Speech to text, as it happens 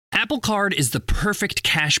Apple Card is the perfect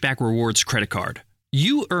cashback rewards credit card.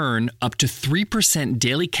 You earn up to 3%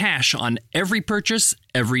 daily cash on every purchase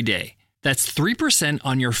every day. That's 3%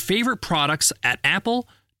 on your favorite products at Apple,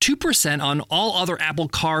 2% on all other Apple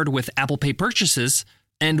Card with Apple Pay purchases,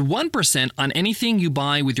 and 1% on anything you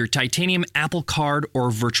buy with your titanium Apple Card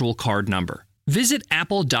or virtual card number. Visit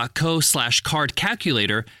apple.co/card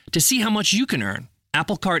calculator to see how much you can earn.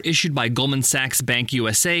 Apple Card issued by Goldman Sachs Bank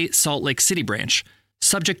USA, Salt Lake City branch.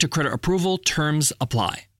 Subject to credit approval, terms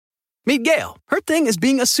apply. Meet Gail. Her thing is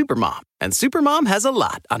being a supermom, and supermom has a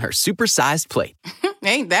lot on her supersized plate.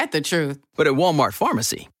 Ain't that the truth? But at Walmart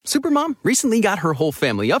Pharmacy, supermom recently got her whole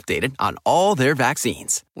family updated on all their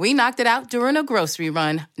vaccines. We knocked it out during a grocery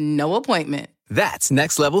run. No appointment. That's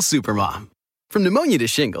next level supermom. From pneumonia to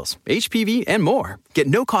shingles, HPV, and more, get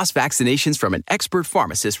no-cost vaccinations from an expert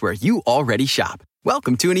pharmacist where you already shop.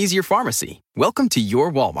 Welcome to an easier pharmacy. Welcome to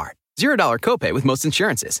your Walmart. $0 copay with most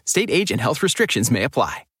insurances. State, age, and health restrictions may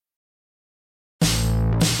apply.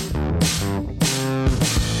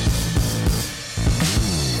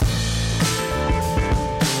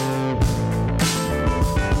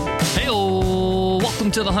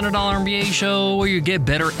 Welcome to the $100 MBA show, where you get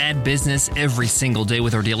better at business every single day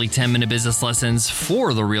with our daily 10-minute business lessons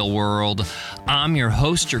for the real world. I'm your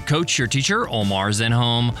host, your coach, your teacher, Omar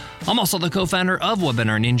Zenhom. I'm also the co-founder of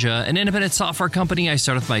Webinar Ninja, an independent software company I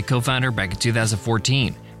started with my co-founder back in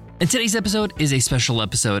 2014. And today's episode is a special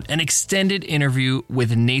episode, an extended interview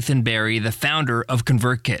with Nathan Barry, the founder of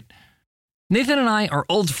ConvertKit. Nathan and I are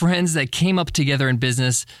old friends that came up together in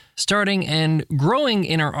business, starting and growing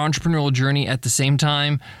in our entrepreneurial journey at the same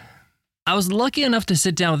time. I was lucky enough to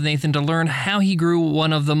sit down with Nathan to learn how he grew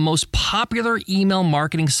one of the most popular email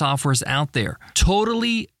marketing softwares out there.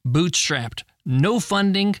 Totally bootstrapped. No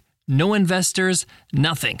funding, no investors,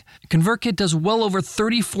 nothing. ConvertKit does well over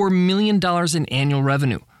 $34 million in annual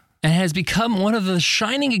revenue and has become one of the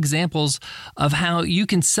shining examples of how you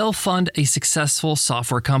can self-fund a successful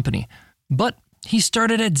software company. But he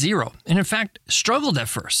started at zero and, in fact, struggled at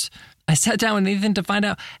first. I sat down with Nathan to find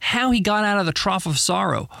out how he got out of the trough of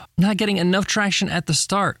sorrow, not getting enough traction at the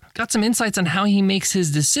start. Got some insights on how he makes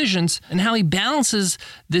his decisions and how he balances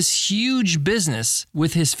this huge business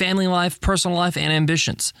with his family life, personal life, and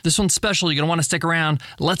ambitions. This one's special. You're going to want to stick around.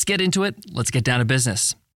 Let's get into it. Let's get down to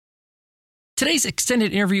business. Today's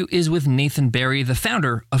extended interview is with Nathan Barry, the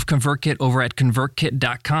founder of ConvertKit over at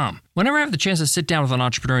ConvertKit.com. Whenever I have the chance to sit down with an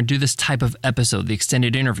entrepreneur and do this type of episode, the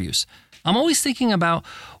extended interviews, I'm always thinking about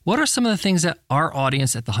what are some of the things that our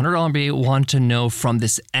audience at the $100 MBA want to know from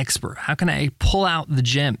this expert? How can I pull out the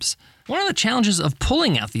gems? One of the challenges of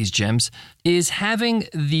pulling out these gems is having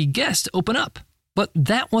the guest open up. But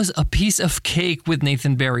that was a piece of cake with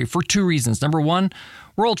Nathan Barry for two reasons. Number one,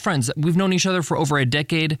 we're old friends. We've known each other for over a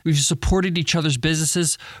decade. We've supported each other's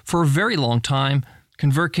businesses for a very long time.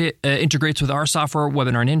 ConvertKit integrates with our software,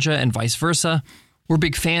 Webinar Ninja, and vice versa. We're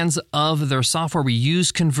big fans of their software. We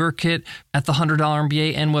use ConvertKit at the $100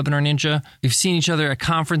 MBA and Webinar Ninja. We've seen each other at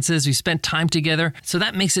conferences. We spent time together. So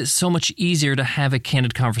that makes it so much easier to have a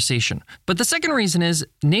candid conversation. But the second reason is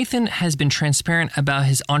Nathan has been transparent about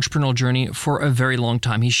his entrepreneurial journey for a very long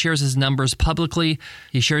time. He shares his numbers publicly.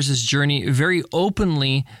 He shares his journey very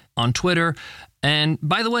openly on Twitter. And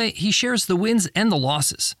by the way, he shares the wins and the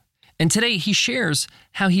losses. And today he shares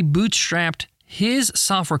how he bootstrapped his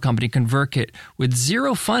software company, ConvertKit, with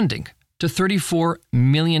zero funding to $34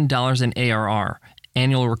 million in ARR,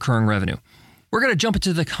 annual recurring revenue. We're going to jump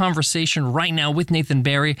into the conversation right now with Nathan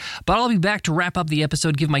Barry, but I'll be back to wrap up the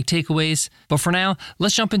episode, give my takeaways. But for now,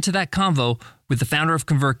 let's jump into that convo with the founder of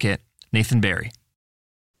ConvertKit, Nathan Barry.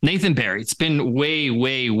 Nathan Barry, it's been way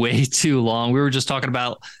too long. We were just talking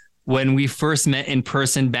about when we first met in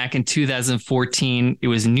person back in 2014. It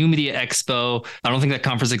was New Media Expo. I don't think that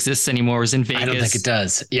conference exists anymore. It was in Vegas. I don't think it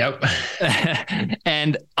does. Yep.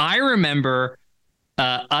 And I remember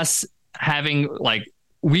us having like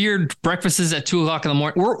weird breakfasts at 2:00 in the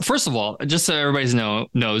morning. First of all, just so everybody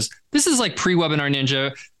knows, this is like pre-Webinar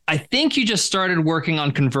Ninja. I think you just started working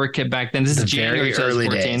on ConvertKit back then. This is January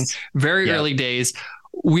 2014. Very early days.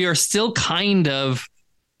 We are still kind of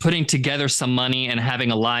putting together some money and having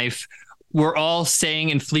a life. We're all staying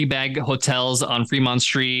in Fleabag hotels on Fremont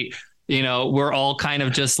Street. You know, we're all kind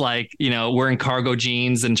of just like, you know, wearing cargo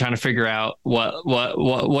jeans and trying to figure out what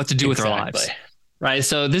to do with our lives. Right.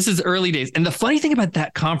 So this is early days. And the funny thing about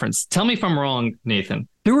that conference, tell me if I'm wrong, Nathan,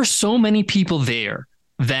 there were so many people there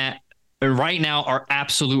that right now are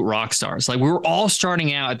absolute rock stars. Like we were all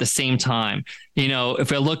starting out at the same time. You know,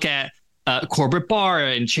 if I look at Corbett Barr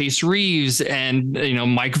and Chase Reeves and, you know,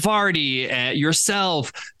 Mike Vardy,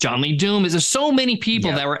 yourself, John Lee Doom. There's so many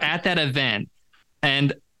people that were at that event.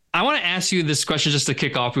 And I want to ask you this question just to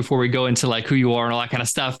kick off before we go into like who you are and all that kind of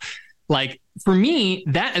stuff. Like for me,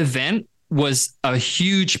 that event was a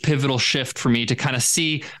huge pivotal shift for me to kind of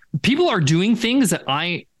see people are doing things that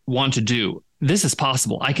I want to do. This is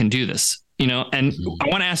possible. I can do this, you know, and I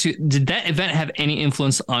want to ask you, did that event have any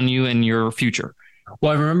influence on you and your future?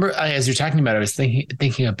 Well, I remember as you're talking about it, I was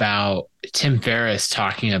thinking about Tim Ferriss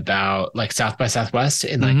talking about like South by Southwest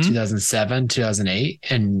in like 2007, 2008.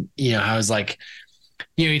 And, you know, I was like,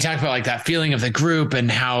 you know, you talk about like that feeling of the group and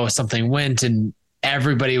how something went and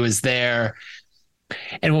everybody was there.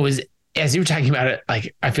 And what was, as you were talking about it,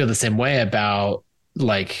 like, I feel the same way about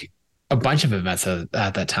like a bunch of events at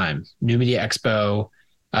that time. New Media Expo,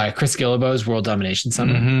 Chris Guillebeau's World Domination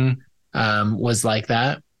Summit was like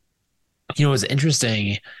that. You know, it was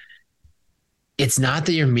interesting. It's not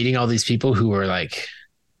that you're meeting all these people who are like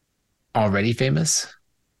already famous.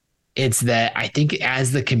 It's that I think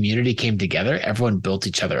as the community came together, everyone built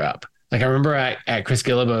each other up. Like I remember at Chris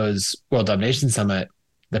Guillebeau's World Domination Summit,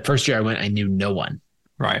 the first year I went, I knew no one.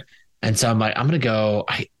 Right. And so I'm like, I'm going to go.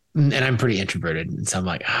 And I'm pretty introverted. And so I'm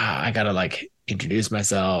like, I got to like introduce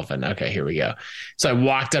myself. And okay, here we go. So I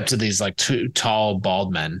walked up to these like two tall,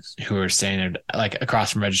 bald men who were standing like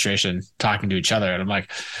across from registration talking to each other. And I'm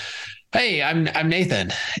like, hey, I'm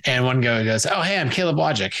Nathan. And one guy goes, oh, hey, I'm Caleb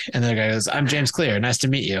Logic. And the other guy goes, I'm James Clear. Nice to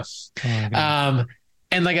meet you. Oh,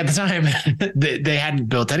 and like at the time they hadn't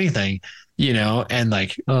built anything, you know, and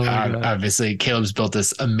like obviously Caleb's built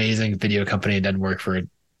this amazing video company and done work for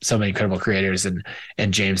so many incredible creators. And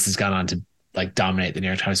James has gone on to like dominate the New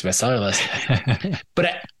York Times bestseller list.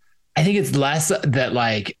 But I think it's less that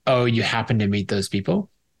like, oh, you happen to meet those people.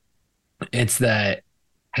 It's that,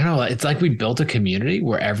 I don't know. It's like we built a community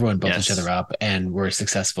where everyone built each other up and we're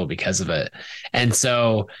successful because of it. And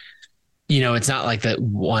so, you know, it's not like that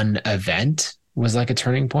one event was like a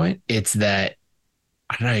turning point. It's that,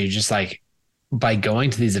 I don't know, you just like, by going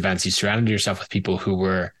to these events, you surrounded yourself with people who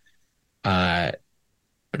were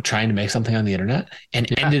trying to make something on the internet and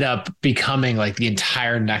ended up becoming like the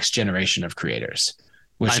entire next generation of creators,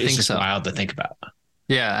 which is just wild to think about.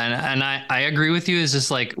 Yeah. And I agree with you. It's just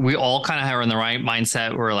like, we all kind of are in the right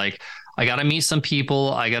mindset where like, I got to meet some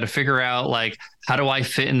people. I got to figure out like, how do I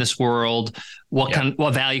fit in this world?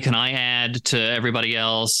 What value can I add to everybody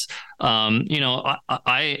else? You know,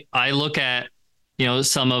 I look at, you know,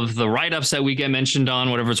 some of the write-ups that we get mentioned on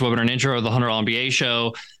whatever it's webinar intro or the $100 MBA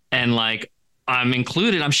show. And like, I'm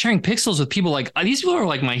sharing pixels with people like, these people are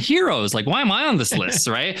like my heroes. Like, why am I on this list?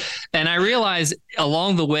 Right. And I realized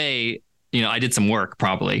along the way, you know, I did some work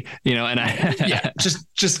probably, you know, and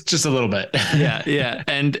just a little bit. Yeah.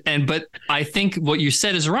 But I think what you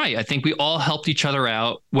said is right. I think we all helped each other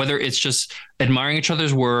out, whether it's just admiring each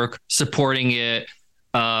other's work, supporting it,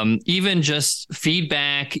 even just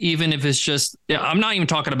feedback, even if it's just, I'm not even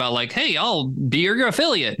talking about like, hey, I'll be your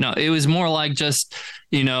affiliate. No, it was more like just,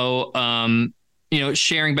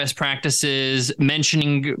 sharing best practices,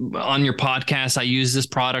 mentioning on your podcast, I use this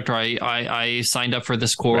product or I signed up for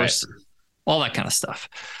this course. Right. All that kind of stuff.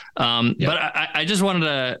 But I just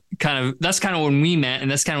wanted to that's kind of when we met, and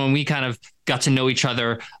that's kind of when we kind of got to know each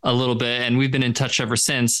other a little bit, and we've been in touch ever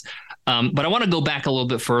since. But I want to go back a little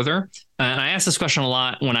bit further. And I ask this question a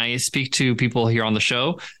lot when I speak to people here on the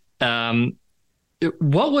show.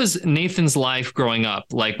 What was Nathan's life growing up?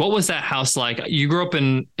 Like, what was that house like? You grew up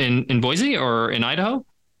in Boise or in Idaho?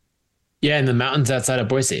 Yeah, in the mountains outside of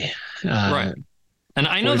Boise. Right. And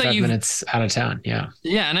I know that minutes out of town. Yeah.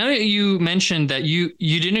 Yeah. And I know you mentioned that you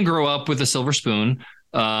didn't grow up with a silver spoon.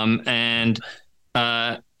 And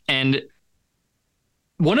one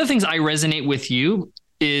of the things I resonate with you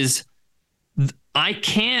is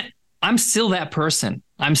I'm still that person.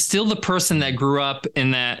 I'm still the person that grew up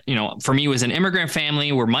in that, you know, for me, it was an immigrant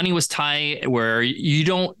family where money was tight, where you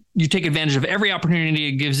take advantage of every opportunity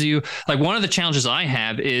it gives you. Like, one of the challenges I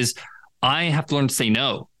have is I have to learn to say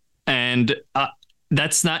no. And,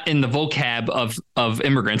 that's not in the vocab of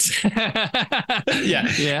immigrants. Yeah.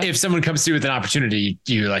 If someone comes through with an opportunity,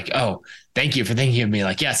 you're like, oh, thank you for thinking of me.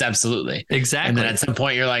 Like, yes, absolutely. Exactly. And then at some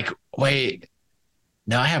point you're like, wait,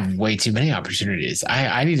 no, I have way too many opportunities.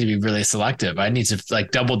 I need to be really selective. I need to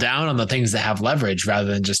like double down on the things that have leverage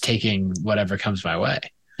rather than just taking whatever comes my way.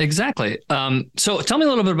 Exactly. So tell me a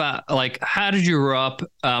little bit about like, how did you grow up?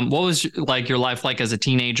 What was like your life like as a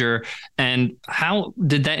teenager, and how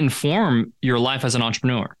did that inform your life as an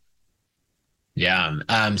entrepreneur? Yeah.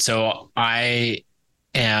 So I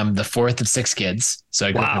am the fourth of 6 kids. So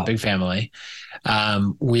I grew up in a big family.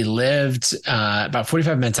 We lived about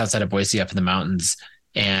 45 minutes outside of Boise up in the mountains.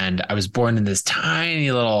 And I was born in this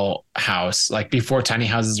tiny little house, like before tiny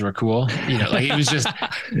houses were cool, like it was just,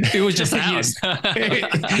 it was just a house.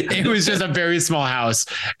 it was just a very small house.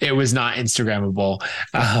 It was not Instagrammable.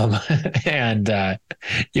 And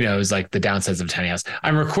it was like the downsides of a tiny house.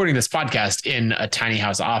 I'm recording this podcast in a tiny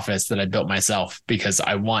house office that I built myself because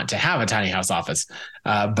I want to have a tiny house office.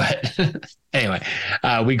 But anyway,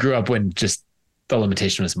 we grew up when just the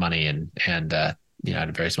limitation was money and I had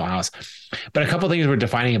a very small house. But a couple of things were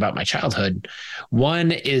defining about my childhood.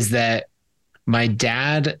 One is that my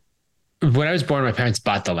dad, when I was born, my parents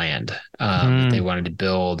bought the land that they wanted to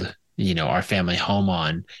build, our family home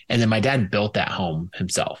on. And then my dad built that home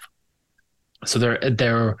himself. So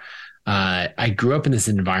I grew up in this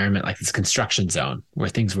environment, like this construction zone where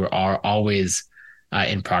things are always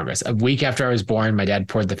in progress. A week after I was born, my dad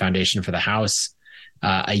poured the foundation for the house.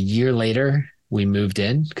 A year later, we moved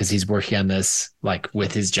in because he's working on this like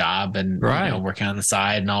with his job and working on the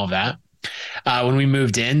side and all of that. When we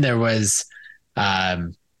moved in, there was,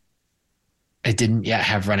 it didn't yet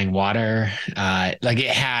have running water. Like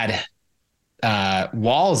it had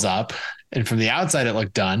walls up, and from the outside it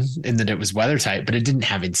looked done in that it was weather tight, but it didn't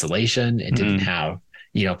have insulation. It didn't have,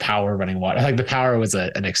 power running water. Like the power was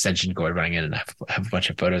an extension cord running in, and I have a bunch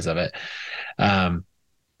of photos of it. My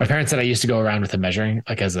parents said I used to go around with a measuring,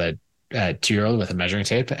 like as a 2-year-old with a measuring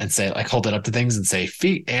tape and say, like, hold it up to things and say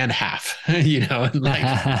feet and half, and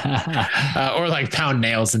like, or like pound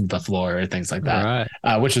nails into the floor or things like that,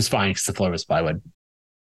 which was fine because the floor was plywood.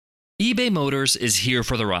 eBay Motors is here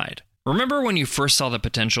for the ride. Remember when you first saw the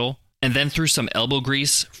potential, and then through some elbow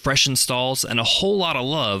grease, fresh installs, and a whole lot of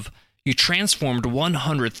love, you transformed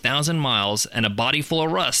 100,000 miles and a body full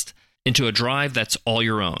of rust into a drive that's all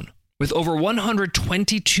your own. With over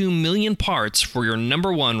 122 million parts for your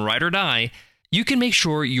number one ride or die, you can make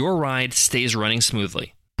sure your ride stays running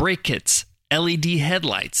smoothly. Brake kits, LED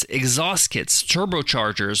headlights, exhaust kits,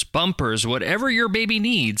 turbochargers, bumpers, whatever your baby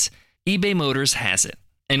needs, eBay Motors has it.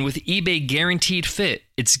 And with eBay Guaranteed Fit,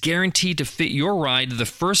 it's guaranteed to fit your ride the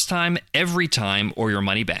first time, every time, or your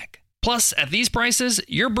money back. Plus, at these prices,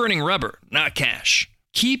 you're burning rubber, not cash.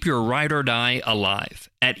 Keep your ride or die alive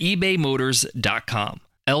at ebaymotors.com.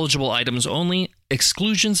 Eligible items only.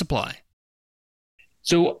 Exclusions apply.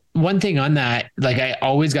 So one thing on that, like I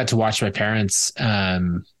always got to watch my parents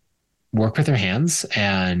work with their hands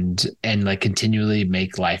and like continually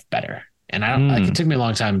make life better. And like it took me a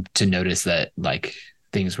long time to notice that like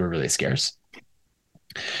things were really scarce.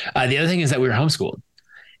 The other thing is that we were homeschooled.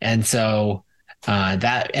 And so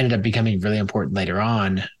that ended up becoming really important later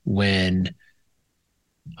on when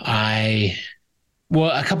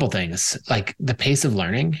a couple things, like the pace of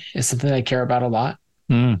learning is something I care about a lot.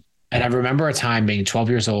 And I remember a time being 12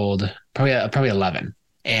 years old, probably 11,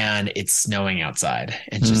 and it's snowing outside.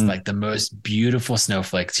 It's just like the most beautiful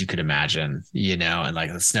snowflakes you could imagine, and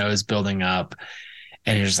like the snow is building up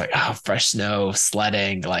and you're just like, oh, fresh snow,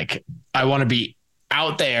 sledding. Like I want to be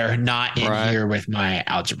out there, not in here with my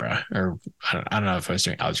algebra, or I don't know if I was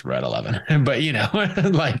doing algebra at 11, but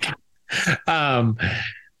like,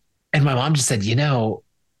 and my mom just said,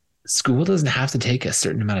 school doesn't have to take a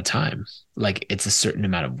certain amount of time. Like it's a certain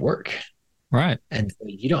amount of work. Right. And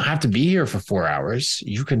you don't have to be here for 4 hours.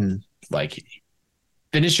 You can like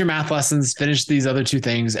finish your math lessons, finish these other 2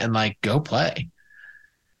 things and like go play.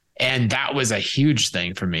 And that was a huge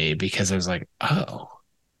thing for me because I was like, oh,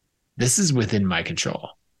 this is within my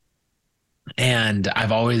control. And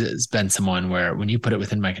I've always been someone where when you put it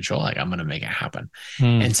within my control, like I'm going to make it happen.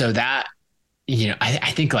 And so that,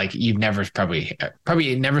 I think like you've never probably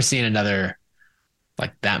never seen another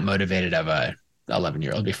like that motivated of a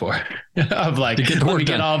 11-year-old before of like, let me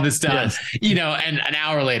get all of this done, and an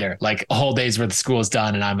hour later, like a whole day's worth of school is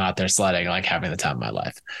done and I'm out there sledding, like having the time of my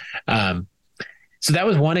life. So that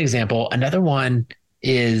was one example. Another one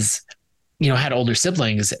is, I had older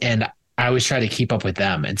siblings and I always try to keep up with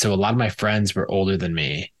them. And so a lot of my friends were older than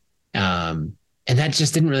me. And that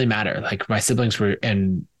just didn't really matter. Like my siblings were,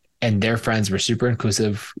 and their friends were super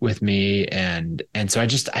inclusive with me. And so I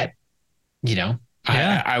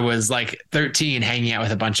was like 13 hanging out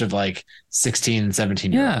with a bunch of like 16 and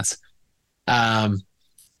 17 year olds. And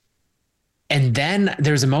then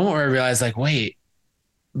there was a moment where I realized like, wait,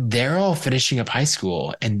 they're all finishing up high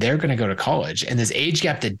school and they're going to go to college. And this age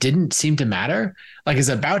gap that didn't seem to matter, like is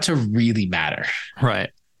about to really matter.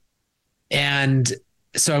 Right. And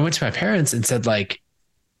so I went to my parents and said like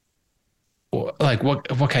what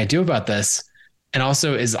can I do about this? And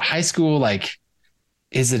also is high school, like,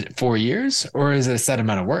 is it 4 years or is it a set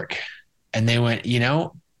amount of work? And they went,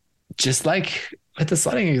 just like with the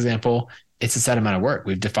sledding example, it's a set amount of work.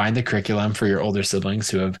 We've defined the curriculum for your older siblings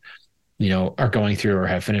who have, are going through or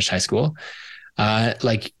have finished high school,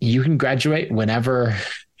 like you can graduate whenever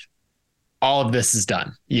all of this is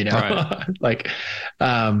done, Right. like,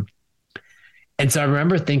 and so I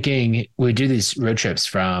remember thinking we do these road trips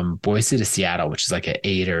from Boise to Seattle, which is like an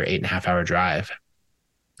 8.5 hour drive.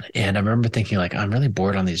 And I remember thinking like, I'm really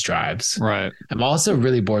bored on these drives. Right. I'm also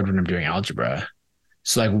really bored when I'm doing algebra.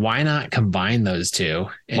 So like, why not combine those two?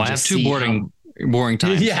 And Well, I have two boring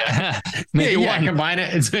times. Yeah. Make it Yeah. one. Combine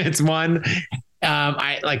it. It's one.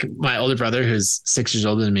 I like my older brother, who's 6 years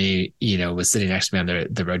older than me, was sitting next to me on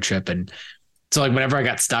the road trip. And so like, whenever I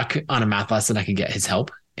got stuck on a math lesson, I could get his help.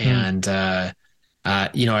 And,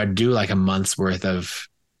 I'd do like a month's worth of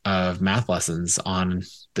math lessons on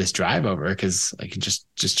this drive over because I could just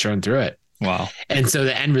churn through it. Wow. And so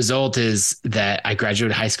the end result is that I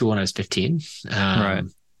graduated high school when I was 15. Right.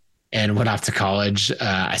 And went off to college.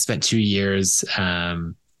 I spent 2 years,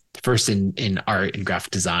 first in art and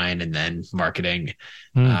graphic design and then marketing.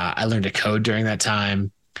 I learned to code during that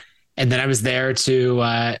time. And then I was there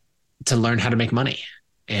to learn how to make money.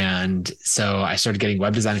 And so I started getting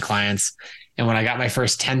web design clients. And when I got my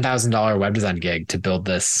first $10,000 web design gig to build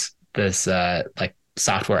this like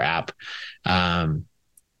software app,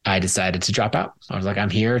 I decided to drop out. I was like, I'm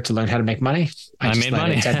here to learn how to make money. I made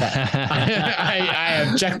money. I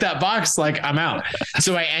have checked that box. Like I'm out.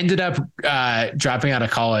 So I ended up dropping out of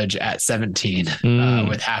college at 17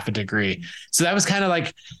 with half a degree. So that was kind of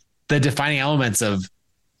like the defining elements of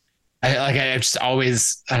I just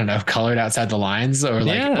always, I don't know, colored outside the lines or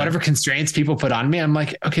like whatever constraints people put on me. I'm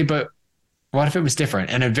like, okay, but what if it was different?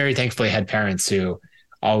 And I very thankfully had parents who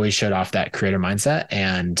always showed off that creator mindset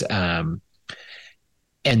and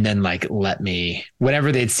then like let me,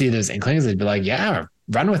 whenever they'd see those inklings, they'd be like, yeah,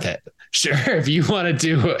 run with it. Sure. If you want to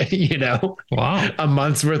do, wow, a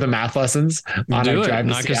month's worth of math lessons on a drive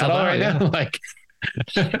to Seattle right now. Like,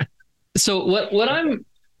 so what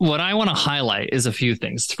I want to highlight is a few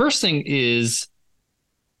things. The first thing is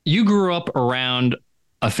you grew up around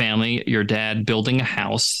a family, your dad building a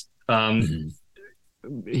house.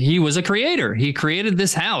 He was a creator. He created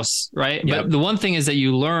this house, right? Yep. But the one thing is that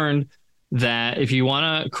you learned that if you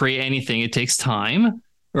want to create anything, it takes time,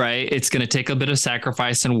 right? It's going to take a bit of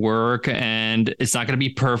sacrifice and work, and it's not going to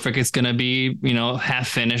be perfect. It's going to be, half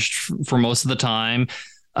finished for most of the time.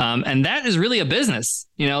 And that is really a business,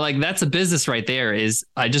 like that's a business right there.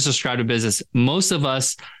 I just described a business. Most of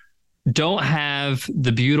us don't have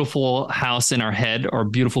the beautiful house in our head or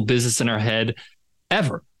beautiful business in our head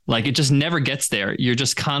ever. Like it just never gets there. You're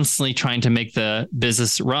just constantly trying to make the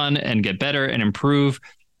business run and get better and improve.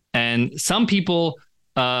 And some people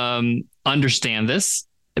understand this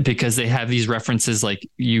because they have these references like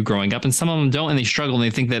you growing up, and some of them don't, and they struggle and they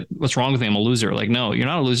think that what's wrong with me? I'm a loser. Like, no, you're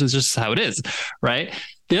not a loser. It's just how it is. Right.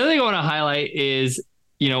 The other thing I want to highlight is,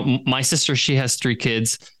 my sister, she has 3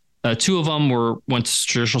 kids. 2 of them went to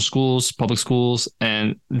traditional schools, public schools,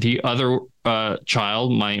 and the other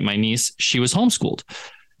child, my niece, she was homeschooled.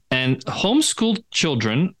 And homeschooled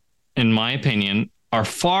children, in my opinion, are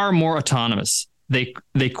far more autonomous. They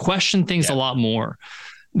question things a lot more.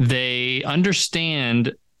 They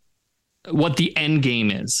understand what the end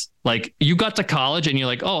game is. Like you got to college and you're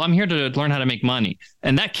like, oh, I'm here to learn how to make money.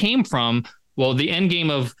 And that came from, well, the end game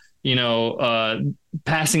of,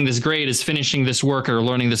 passing this grade is finishing this work or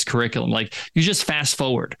learning this curriculum. Like you just fast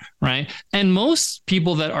forward, right? And most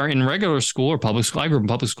people that are in regular school or public school, I grew up in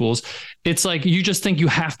public schools, it's like you just think you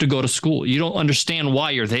have to go to school. You don't understand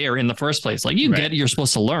why you're there in the first place. Like you get it, you're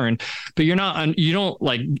supposed to learn, but you don't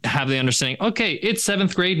like have the understanding, okay, it's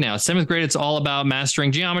 7th grade now. 7th grade, it's all about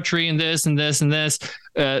mastering geometry and this and this and this.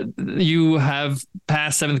 You have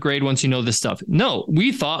passed 7th grade once you know this stuff. No,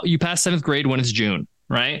 we thought you passed 7th grade when it's June,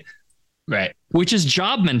 right? Right. Which is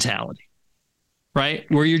job mentality, right?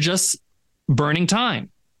 Where you're just burning time,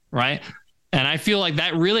 right? And I feel like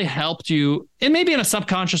that really helped you, and maybe in a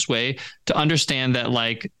subconscious way, to understand that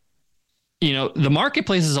like, the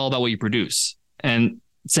marketplace is all about what you produce. And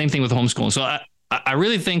same thing with homeschooling. So I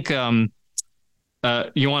really think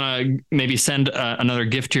you want to maybe send another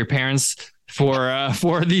gift to your parents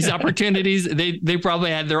for these opportunities. They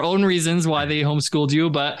probably had their own reasons why they homeschooled you,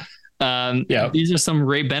 but these are some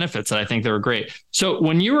great benefits that I think that were great. So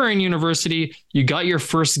when you were in university, you got your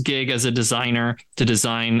first gig as a designer to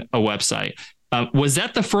design a website. Was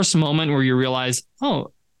that the first moment where you realized,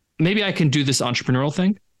 oh, maybe I can do this entrepreneurial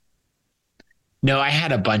thing? No, I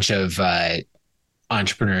had a bunch of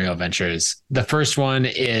entrepreneurial ventures. The first one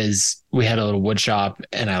is we had a little wood shop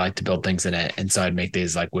and I like to build things in it. And so I'd make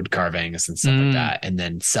these like wood carvings and stuff like that and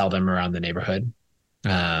then sell them around the neighborhood.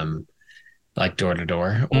 Like door to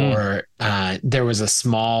door, or there was a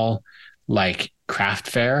small like craft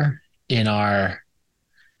fair in I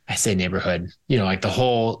say neighborhood, like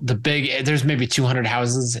there's maybe 200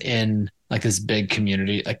 houses in like this big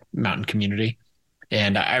community, like mountain community.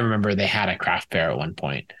 And I remember they had a craft fair at one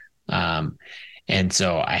point. And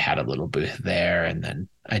so I had a little booth there, and then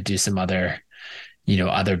I do some other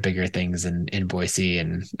bigger things in Boise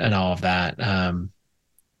and all of that.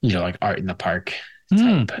 Like art in the park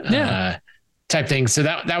type thing. So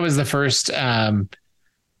that was the first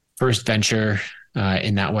venture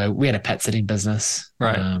in that way. We had a pet sitting business,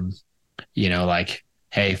 right? Like,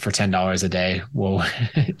 hey, for $10 a day, well,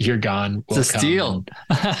 you're gone. It's a steal.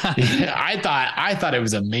 I thought it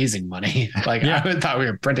was amazing money. Like I thought we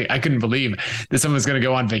were printing. I couldn't believe that someone was going to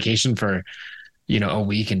go on vacation for, a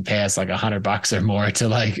week and pay us like $100 or more to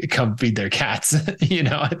like come feed their cats.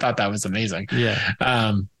 I thought that was amazing. Yeah.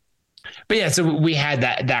 But yeah, so we had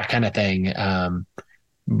that kind of thing.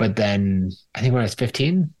 But then I think when I was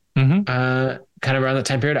 15, kind of around that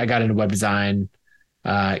time period, I got into web design.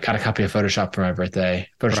 Got a copy of Photoshop for my birthday,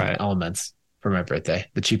 Photoshop Elements for my birthday,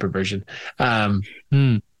 the cheaper version. And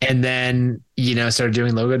then, started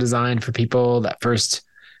doing logo design for people. That first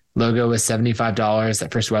logo was $75.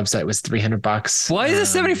 That first website was $300. Why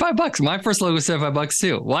is it $75? My first logo was $75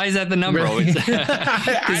 too. Why is that the number? Really?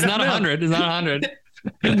 It's not 100. It's not 100.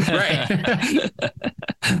 Right.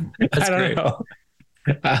 That's great.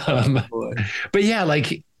 But yeah,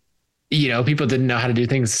 like, people didn't know how to do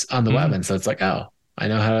things on the web. And so it's like, oh, I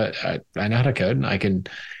know how to code, and I can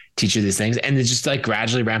teach you these things. And it just like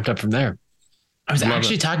gradually ramped up from there. I was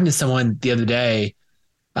actually talking to someone the other day.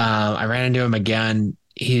 I ran into him again.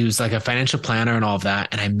 He was like a financial planner and all of that.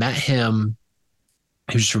 And I met him.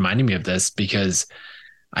 He was just reminding me of this because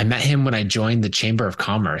I met him when I joined the Chamber of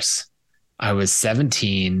Commerce. I was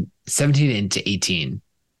 17 into 18.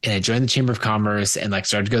 And I joined the Chamber of Commerce and like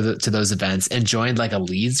started to go to those events and joined like a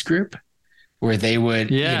leads group where they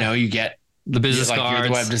would, you get the business like cards,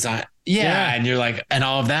 the web design. Yeah. And you're like, and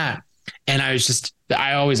all of that. And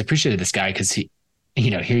I always appreciated this guy because he,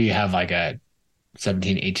 here you have like a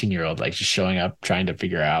 17, 18-year-old, like just showing up, trying to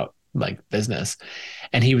figure out like business.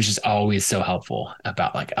 And he was just always so helpful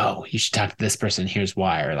about like, oh, you should talk to this person. Here's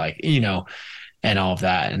why, or like, and all of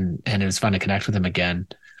that. And it was fun to connect with him again.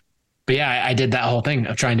 But yeah, I did that whole thing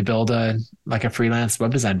of trying to build a freelance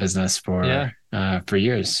web design business for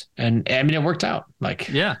years. And I mean, it worked out. Like,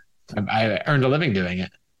 I earned a living doing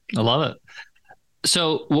it. I love it.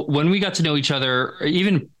 So when we got to know each other,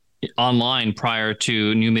 even online prior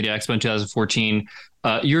to New Media Expo in 2014,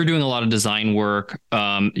 you were doing a lot of design work.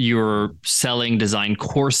 You were selling design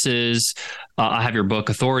courses. I have your book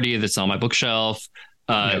Authority that's on my bookshelf.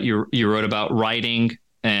 You wrote about writing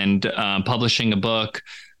and publishing a book.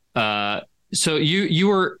 So you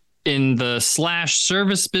were in the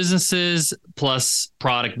 /service businesses plus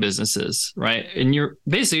product businesses, right? And you're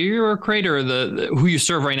a creator of the who you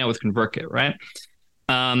serve right now with ConvertKit, right?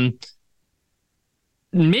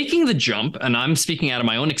 Making the jump, and I'm speaking out of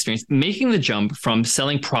my own experience, making the jump from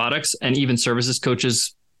selling products and even services,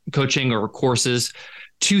 coaching or courses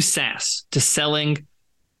to SaaS, to selling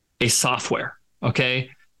a software, okay,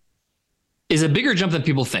 is a bigger jump than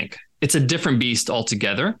people think. It's a different beast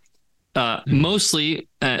altogether. Mostly,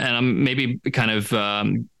 and I'm maybe kind of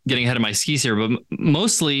getting ahead of my skis here, but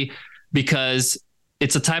mostly because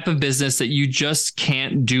it's a type of business that you just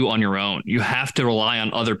can't do on your own. You have to rely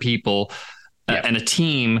on other people and a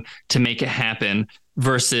team to make it happen,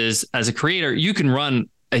 versus as a creator, you can run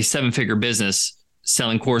a 7-figure business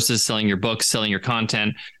selling courses, selling your books, selling your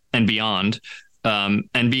content and beyond,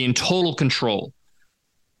 and be in total control.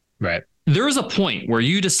 Right. There was a point where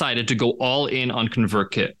you decided to go all in on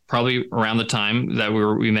ConvertKit, probably around the time that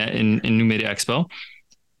we met in New Media Expo.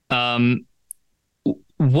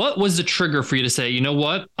 What was the trigger for you to say, you know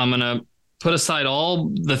what, I'm going to put aside all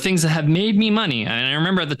the things that have made me money? And I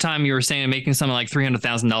remember at the time you were saying making something like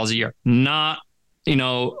 $300,000 a year, not,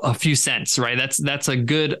 a few cents, right? That's a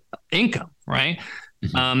good income, right?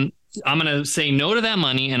 Mm-hmm. I'm going to say no to that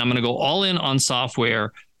money and I'm going to go all in on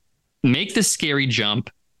software, make this scary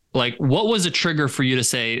jump. Like, what was a trigger for you to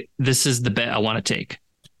say, this is the bet I want to take?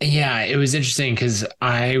 Yeah, it was interesting because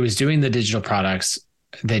I was doing the digital products.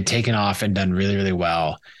 They'd taken off and done really, really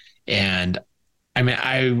well. And I mean,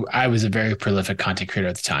 I was a very prolific content creator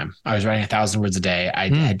at the time. I was writing 1,000 words a day. I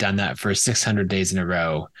had done that for 600 days in a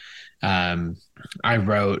row. I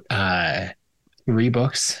wrote 3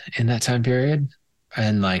 books in that time period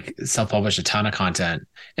and like self-published a ton of content.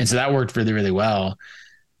 And so that worked really, really well.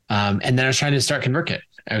 And then I was trying to start ConvertKit.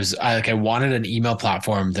 I wanted an email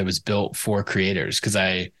platform that was built for creators because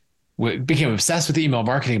I became obsessed with email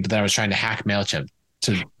marketing, but then I was trying to hack MailChimp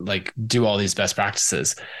to like do all these best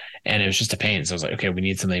practices. And it was just a pain. So I was like, okay, we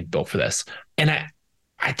need something built for this. And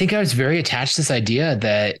I think I was very attached to this idea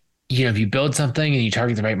that, you know, if you build something and you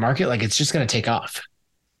target the right market, like it's just going to take off.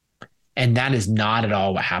 And that is not at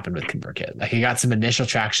all what happened with ConvertKit. Like it got some initial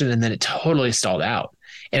traction and then it totally stalled out.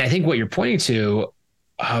 And I think what you're pointing to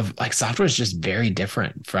of like software is just very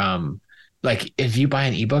different from like, if you buy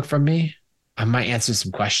an ebook from me, I might answer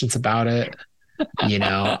some questions about it. You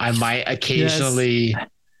know, I might occasionally,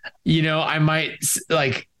 you know, I might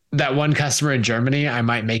like that one customer in Germany, I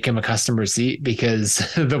might make him a custom receipt because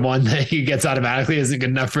the one that he gets automatically isn't good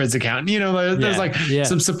enough for his account. You know, there's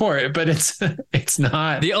some support, but it's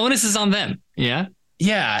not. The onus is on them. Yeah.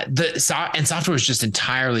 Yeah. And software is just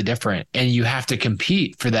entirely different. And you have to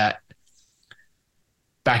compete for that.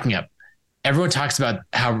 Backing up. Everyone talks about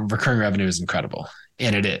how recurring revenue is incredible.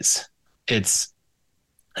 And it is. It's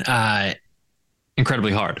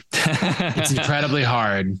incredibly hard. It's incredibly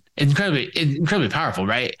hard. Incredibly powerful,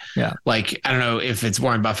 right? Yeah. Like, I don't know if it's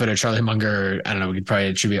Warren Buffett or Charlie Munger. I don't know. We could probably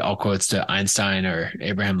attribute all quotes to Einstein or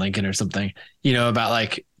Abraham Lincoln or something, you know, about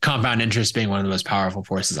like compound interest being one of the most powerful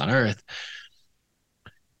forces on earth.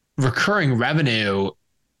 Recurring revenue,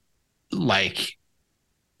 like,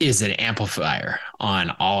 is an amplifier on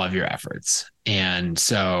all of your efforts. And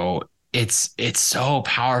so it's so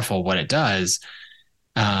powerful what it does.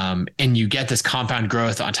 And you get this compound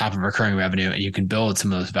growth on top of recurring revenue, and you can build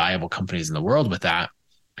some of those valuable companies in the world with that.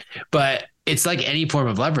 But it's like any form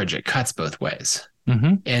of leverage, it cuts both ways.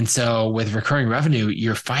 Mm-hmm. And so with recurring revenue,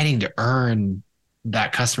 you're fighting to earn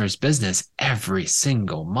that customer's business every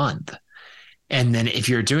single month. And then if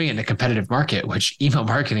you're doing it in a competitive market, which email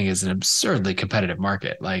marketing is an absurdly competitive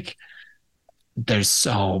market, like there's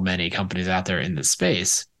so many companies out there in this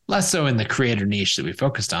space, less so in the creator niche that we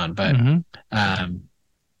focused on, but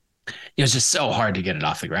it was just so hard to get it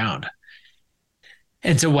off the ground.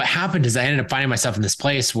 And so what happened is I ended up finding myself in this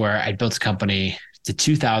place where I built a company to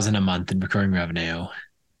 $2,000 a month in recurring revenue,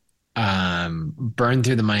 burned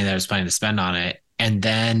through the money that I was planning to spend on it. And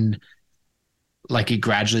then like it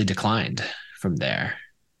gradually declined from there.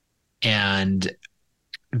 And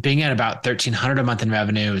being at about $1,300 a month in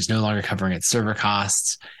revenue is no longer covering its server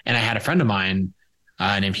costs. And I had a friend of mine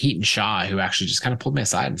named Heaton Shaw, who actually just kind of pulled me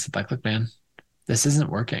aside and said, like, look, man, this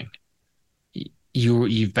isn't working.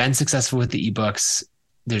 You've been successful with the ebooks.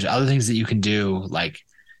 There's other things that you can do. Like,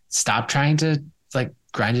 stop trying to like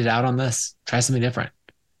grind it out on this. Try something different.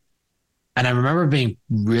 And I remember being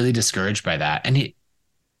really discouraged by that. And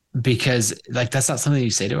because like, that's not something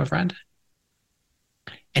you say to a friend.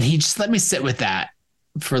 And he just let me sit with that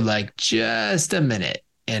for like just a minute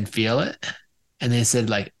and feel it. And they said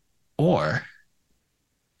like, or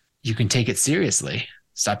you can take it seriously.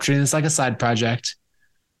 Stop treating this like a side project,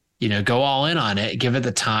 you know, go all in on it, give it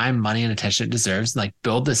the time, money, and attention it deserves, and like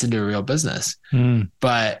build this into a real business.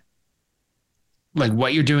 But like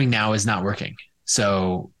what you're doing now is not working.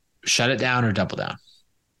 So shut it down or double down.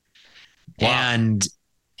 Wow. And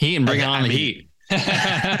he can bring on the heat.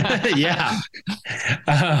 Yeah.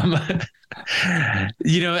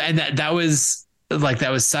 You know, and that was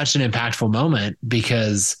such an impactful moment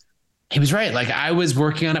because he was right. Like I was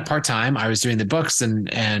working on it part-time. I was doing the books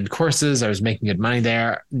and courses. I was making good money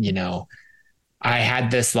there. You know, I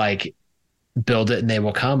had this like build it and they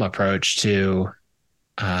will come approach to,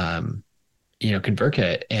 you know,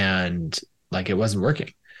 ConvertKit, and like, it wasn't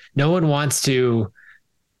working. No one wants to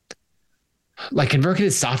like ConvertKit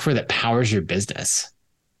is software that powers your business.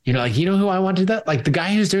 You know, like, you know who I want to do that? Like the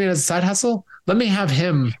guy who's doing it as a side hustle, let me have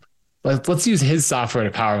him. Let's use his software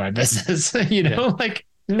to power my business. You know, like,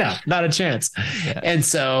 no, not a chance. Yeah. And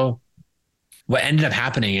so what ended up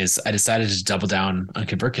happening is I decided to double down on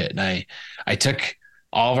ConvertKit. And I took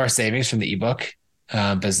all of our savings from the ebook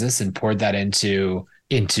business and poured that into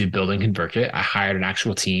building ConvertKit. I hired an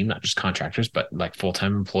actual team, not just contractors, but like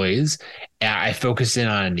full-time employees. And I focused in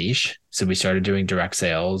on a niche. So we started doing direct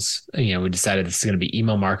sales. You know, we decided this is going to be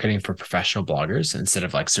email marketing for professional bloggers instead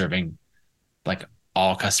of like serving like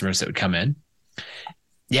all customers that would come in.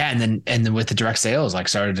 Yeah. And then with the direct sales, like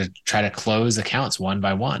started to try to close accounts one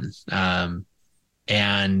by one.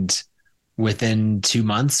 And within 2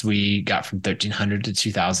 months, we got from $1,300 to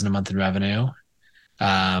 $2,000 a month in revenue.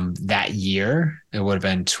 That year, it would have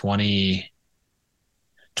been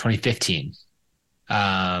 2015.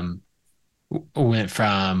 Went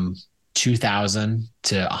from 2,000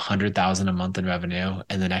 to 100,000 a month in revenue.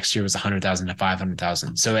 And the next year was 100,000 to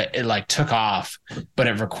 500,000. So it like took off, but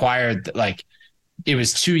it required like, it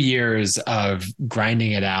was 2 years of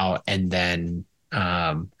grinding it out and then,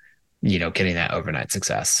 you know, getting that overnight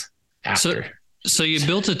success after. So you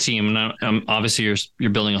built a team, and obviously you're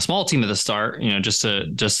building a small team at the start, just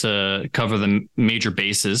to cover the major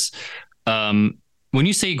bases. When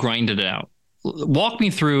you say grind it out, walk me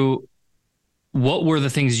through what were the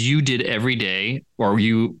things you did every day, or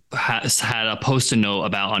you had a post-it note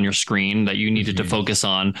about on your screen that you needed to focus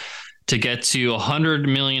on to get to 100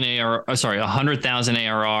 million ARR, 100,000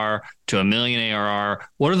 ARR to a million ARR.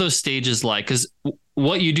 What are those stages like? Because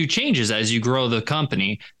what you do changes as you grow the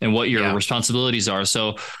company and what your responsibilities are.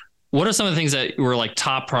 So what are some of the things that were like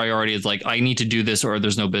top priorities? Like, I need to do this or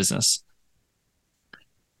there's no business.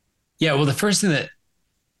 Yeah. Well, the first thing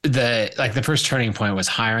the first turning point was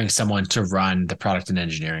hiring someone to run the product and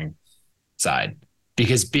engineering side,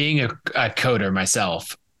 because being a coder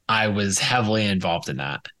myself, I was heavily involved in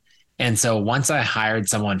that. And so once I hired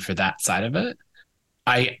someone for that side of it,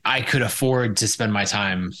 I could afford to spend my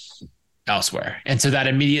time elsewhere. And so that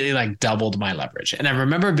immediately like doubled my leverage. And I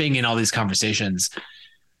remember being in all these conversations,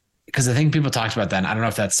 because I think people talked about that, and I don't know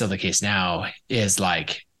if that's still the case now, is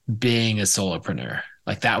like being a solopreneur.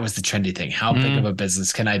 Like that was the trendy thing. How big of a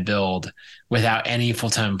business can I build without any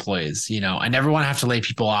full-time employees? I never want to have to lay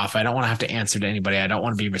people off. I don't want to have to answer to anybody. I don't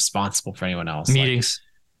want to be responsible for anyone else. Meetings.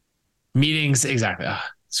 Exactly.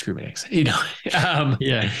 Screw meetings,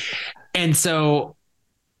 Yeah. And so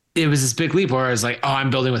it was this big leap where I was like, I'm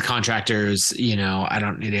building with contractors, I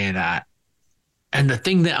don't need any of that. And the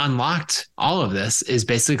thing that unlocked all of this is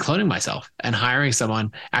basically cloning myself and hiring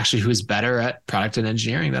someone actually who's better at product and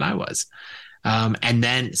engineering than I was. And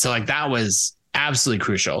then, so like that was absolutely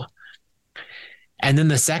crucial. And then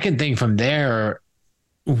the second thing from there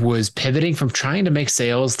was pivoting from trying to make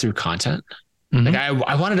sales through content. Like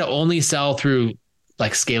I wanted to only sell through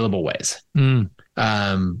like scalable ways.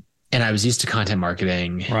 And I was used to content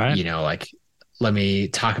marketing, right? Like, let me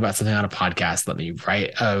talk about something on a podcast. Let me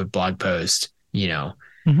write a blog post, I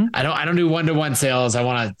don't do one-to-one sales. I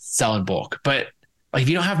want to sell in bulk, but like, if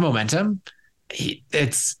you don't have momentum, it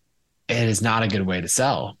is not a good way to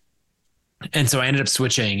sell. And so I ended up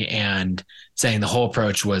switching and saying the whole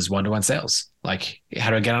approach was one-to-one sales. Like, how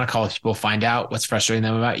do I get on a call with people, find out what's frustrating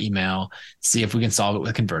them about email, see if we can solve it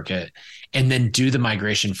with ConvertKit, and then do the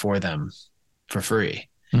migration for them for free.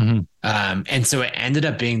 And so it ended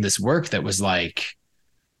up being this work that was like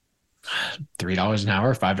 $3 an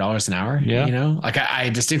hour, $5 an hour. Like I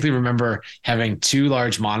distinctly remember having two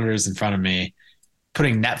large monitors in front of me,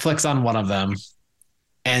 putting Netflix on one of them,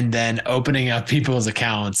 and then opening up people's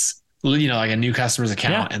accounts, like a new customer's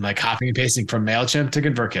account, and like copying and pasting from MailChimp to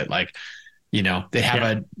ConvertKit. Like, they'd have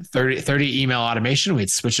a 30 email automation. We'd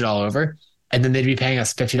switch it all over, and then they'd be paying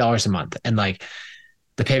us $50 a month. And like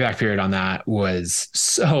the payback period on that was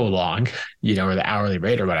so long, or the hourly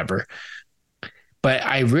rate or whatever. But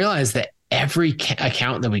I realized that every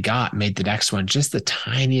account that we got made the next one just the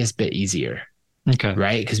tiniest bit easier. Okay.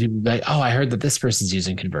 Right. Because people would be like, I heard that this person's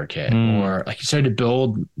using ConvertKit, or like you started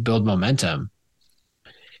to build momentum.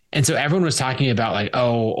 And so everyone was talking about like,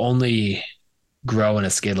 only grow in a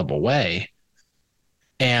scalable way.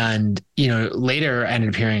 And, later I ended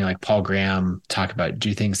up hearing like Paul Graham talk about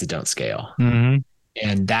do things that don't scale.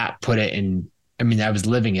 And that put it in, I was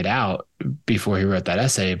living it out before he wrote that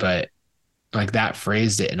essay, but like that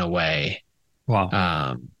phrased it in a way.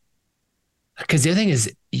 Wow. Because the other thing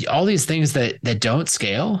is, all these things that don't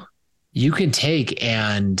scale, you can take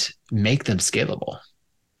and make them scalable.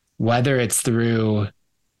 Whether it's through,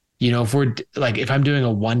 if I'm doing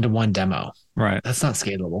a one-to-one demo, right? That's not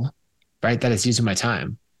scalable, right? That is using my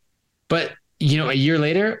time. But, a year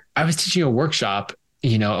later, I was teaching a workshop, a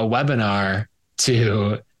webinar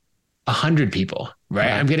to 100 people,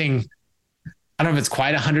 right? I'm getting, I don't know if it's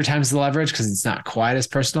quite 100 times the leverage because it's not quite as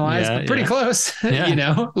personalized, but pretty close, and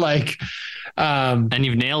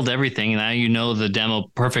you've nailed everything. Now the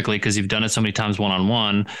demo perfectly because you've done it so many times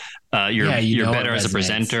one-on-one. You're better as a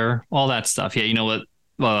presenter, all that stuff. Yeah, you know what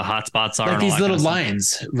the hot spots are. Like these little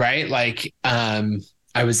lines, right? Like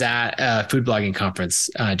I was at a food blogging conference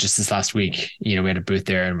just this last week. We had a booth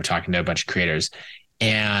there and we're talking to a bunch of creators.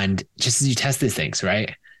 And just as you test these things,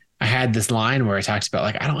 right? I had this line where I talked about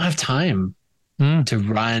like, I don't have time to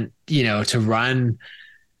run,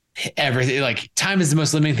 everything. Like time is the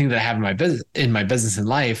most limiting thing that I have in my business and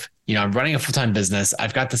life. I'm running a full-time business.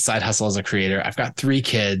 I've got the side hustle as a creator. I've got 3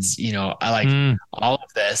 kids, I like all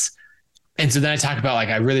of this. And so then I talk about like,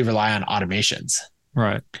 I really rely on automations.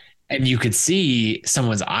 Right. And you could see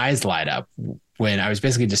someone's eyes light up when I was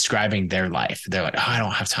basically describing their life. They're like, I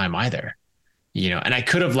don't have time either. And I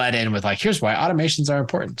could have led in with like, here's why automations are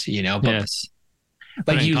important, but yes.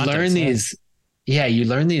 like you learn these, yeah, you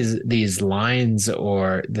learn these lines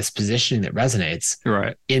or this positioning that resonates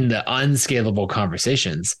Right. in the unscalable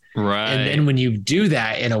conversations. Right. And then when you do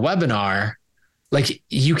that in a webinar, like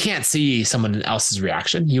you can't see someone else's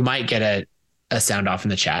reaction. You might get a sound off in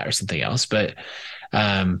the chat or something else, but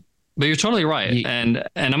you're totally right. And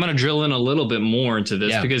I'm going to drill in a little bit more into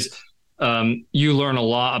this because you learn a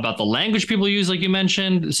lot about the language people use, like you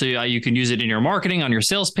mentioned. So you can use it in your marketing, on your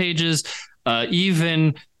sales pages,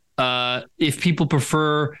 even if people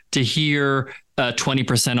prefer to hear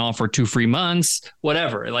 20% off or 2 free months,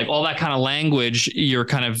 whatever, like all that kind of language, you're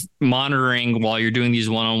kind of monitoring while you're doing these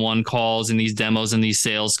one-on-one calls and these demos and these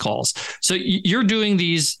sales calls. So you're doing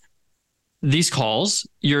these calls,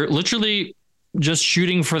 you're literally just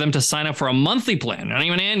shooting for them to sign up for a monthly plan, not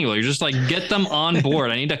even annual. You're just like, get them on board.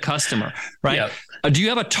 I need a customer, right? Yep. Do you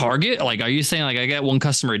have a target? Like, are you saying like, I get 1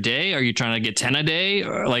 customer a day? Are you trying to get 10 a day?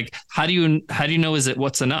 Or like, how do you know,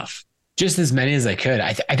 what's enough? Just as many as I could.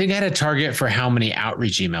 I think I had a target for how many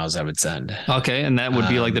outreach emails I would send. Okay. And that would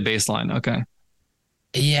be like the baseline. Okay.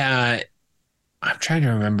 Yeah. I'm trying to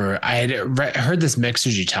remember. I had heard this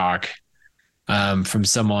Mixergy talk from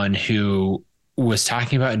someone who was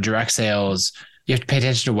talking about in direct sales. You have to pay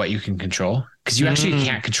attention to what you can control because you actually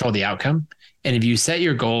can't control the outcome. And if you set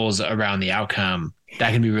your goals around the outcome,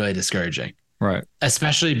 that can be really discouraging. Right.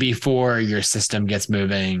 Especially before your system gets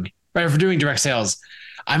moving. Right. If we're doing direct sales,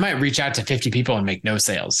 I might reach out to 50 people and make no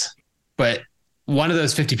sales, but one of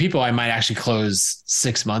those 50 people I might actually close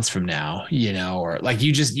 6 months from now, or like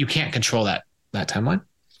you can't control that timeline.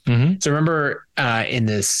 Mm-hmm. So remember in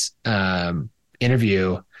this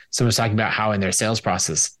interview, someone was talking about how in their sales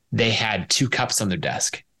process, they had 2 cups on their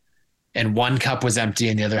desk and 1 cup was empty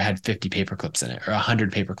and the other had 50 paper clips in it or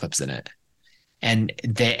 100 paper clips in it. And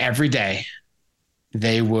every day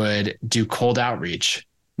they would do cold outreach,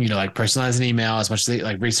 like personalize an email as much as they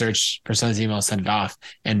like research, personalize the email, send it off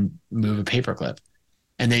and move a paperclip.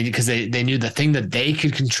 And because they knew the thing that they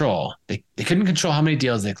could control, they couldn't control how many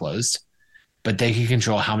deals they closed, but they could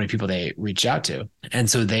control how many people they reached out to. And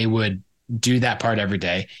so they would do that part every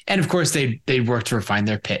day. And of course they work to refine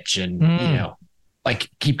their pitch and, like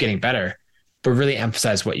keep getting better, but really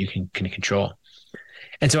emphasize what you can control.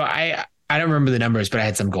 And so I don't remember the numbers, but I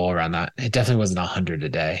had some goal around that. It definitely wasn't 100 a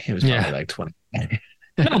day. It was probably like 20.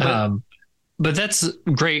 No, but that's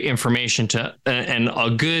great information and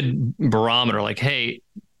a good barometer. Like, hey,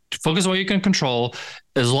 focus on what you can control.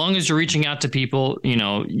 As long as you're reaching out to people,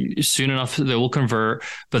 soon enough they will convert,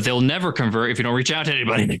 but they'll never convert if you don't reach out to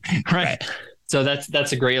anybody. Right. So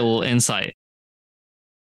that's a great little insight.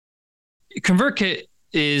 ConvertKit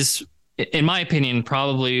is, in my opinion,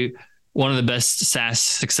 probably one of the best SaaS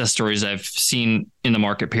success stories I've seen in the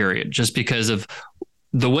market period, just because of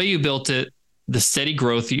the way you built it, the steady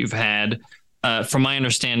growth you've had. From my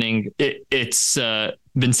understanding, it's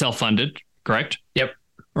been self-funded, correct? Yep.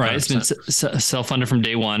 Right. 100%. It's been self-funded from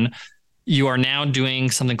day one. You are now doing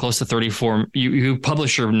something close to 34. You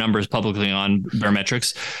publish your numbers publicly on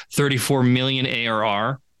Barometrics, 34 million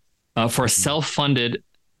ARR for a self-funded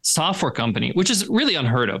software company, which is really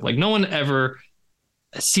unheard of. Like no one ever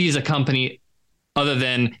sees a company other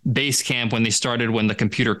than Basecamp when they started, when the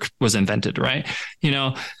computer was invented, right?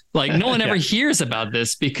 Like no one ever hears about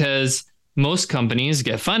this because most companies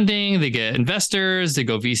get funding, they get investors, they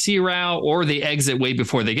go VC route, or they exit way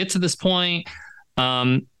before they get to this point.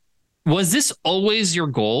 Was this always your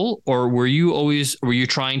goal, or were you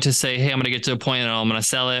trying to say, hey, I'm going to get to a point and I'm going to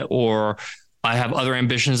sell it, or I have other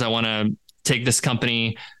ambitions, I want to take this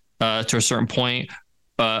company to a certain point?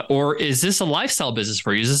 Or is this a lifestyle business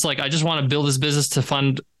for you? Is this like, I just want to build this business to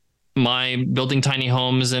fund my building tiny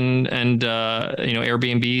homes and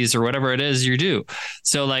Airbnbs or whatever it is you do?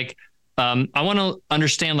 So like, I want to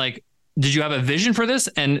understand, like, did you have a vision for this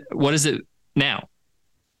and what is it now?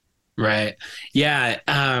 Right. Yeah.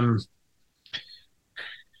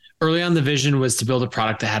 Early on, the vision was to build a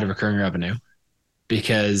product that had a recurring revenue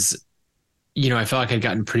because, I felt like I'd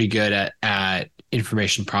gotten pretty good at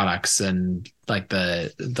information products and like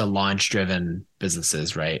the launch driven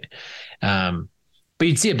businesses. Right. But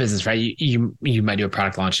you'd see a business, right? You might do a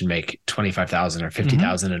product launch and make 25,000 or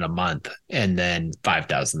 50,000 in a month and then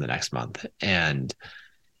 5,000 the next month. And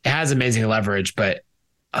it has amazing leverage, but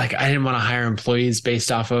like I didn't want to hire employees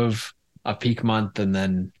based off of a peak month and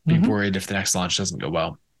then be worried if the next launch doesn't go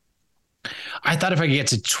well. I thought if I could get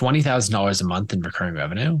to $20,000 a month in recurring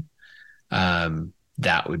revenue,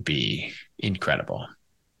 that would be incredible.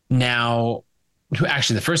 Now,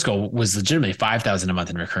 actually, the first goal was legitimately $5,000 a month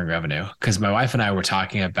in recurring revenue because my wife and I were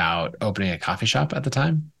talking about opening a coffee shop at the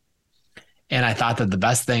time. And I thought that the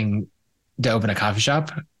best thing to open a coffee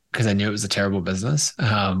shop because I knew it was a terrible business,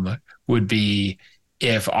 would be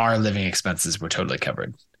if our living expenses were totally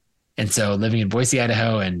covered. And so living in Boise,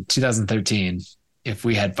 Idaho in 2013, if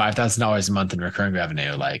we had $5,000 a month in recurring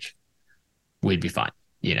revenue, like we'd be fine,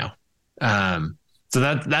 you know? So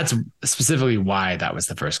that's specifically why that was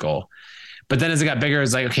the first goal. But then as it got bigger, it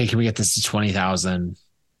was like, okay, can we get this to 20,000,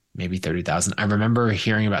 maybe 30,000? I remember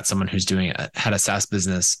hearing about someone who's had a SaaS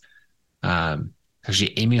business.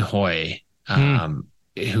 Actually Amy Hoy,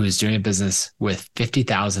 who is doing a business with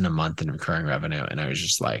 50,000 a month in recurring revenue. And I was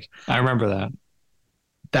just like, I remember that.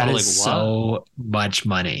 That is so much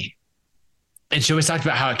money. And she always talked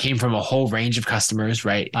about how it came from a whole range of customers,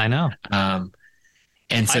 right? I know.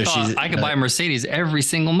 And so I could buy a Mercedes every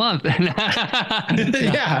single month.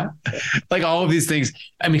 Yeah. Like all of these things.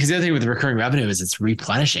 I mean, because the other thing with recurring revenue is it's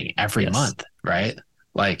replenishing every month, right?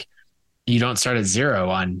 Like you don't start at zero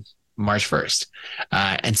on March 1st.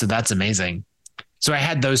 And so that's amazing. So I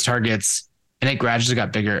had those targets and it gradually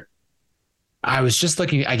got bigger. I was just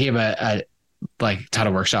looking, I gave taught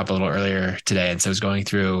a workshop a little earlier today. And so I was going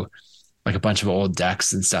through like a bunch of old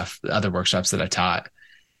decks and stuff, other workshops that I taught.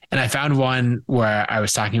 And I found one where I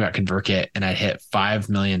was talking about ConvertKit and I hit $5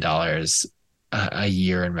 million a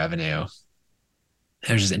year in revenue.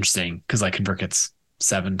 It was just interesting because like ConvertKit's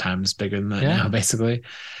 7 times bigger than that now, basically.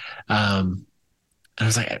 And I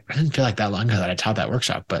was like, I didn't feel like that long ago that I taught that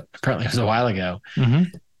workshop, but apparently it was a while ago. Mm-hmm.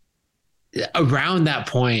 Around that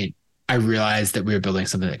point, I realized that we were building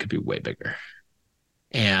something that could be way bigger.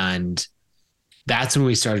 And that's when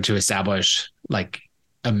we started to establish like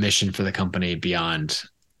a mission for the company beyond,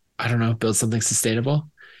 I don't know, build something sustainable.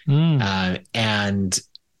 And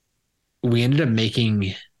we ended up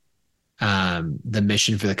making the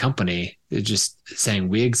mission for the company just saying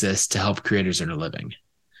we exist to help creators earn a living.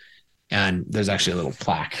 And there's actually a little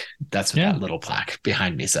plaque. That's what that little plaque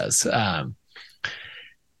behind me says.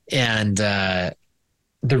 And the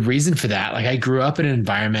reason for that, like I grew up in an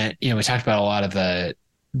environment, you know, we talked about a lot of the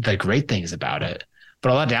great things about it,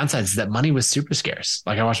 but a lot of downsides is that money was super scarce.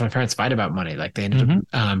 Like I watched my parents fight about money. Like they ended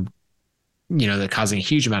up, you know, they're causing a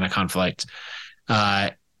huge amount of conflict,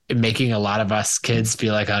 making a lot of us kids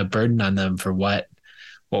feel like a burden on them for what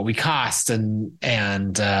we cost. And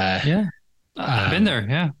I've been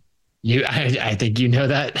there. Yeah. I think you know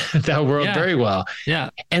that world very well. Yeah.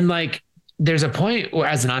 And like, there's a point where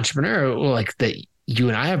as an entrepreneur, like that you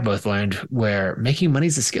and I have both learned where making money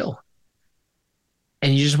is a skill.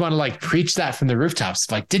 And you just want to like preach that from the rooftops.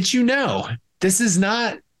 Like, did you know this is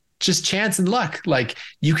not just chance and luck? Like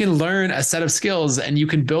you can learn a set of skills and you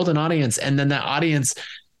can build an audience, and then that audience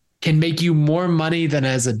can make you more money than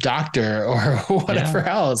as a doctor or whatever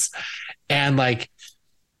else. And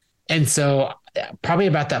so probably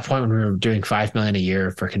about that point when we were doing 5 million a year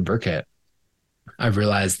for ConvertKit, I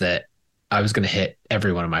realized that I was going to hit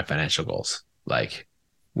every one of my financial goals. Like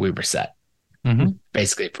we were set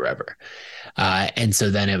basically forever. And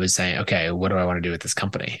so then it was saying, okay, what do I want to do with this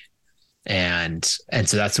company? And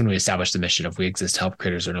so that's when we established the mission of we exist to help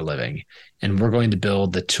creators earn a living. And we're going to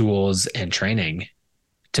build the tools and training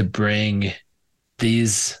to bring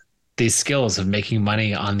these skills of making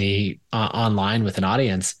money on the online with an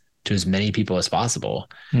audience to as many people as possible,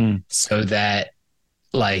 so that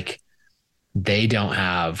like they don't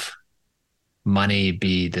have money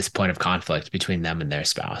be this point of conflict between them and their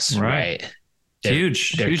spouse. Right. Their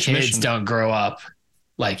kids mission. Don't grow up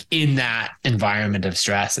like in that environment of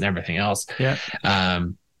stress and everything else. Yeah.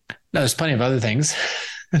 No, there's plenty of other things.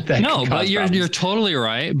 But you're totally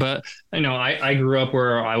right. But you know, I grew up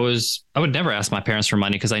where I would never ask my parents for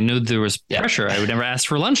money because I knew there was pressure. I would never ask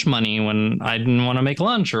for lunch money when I didn't want to make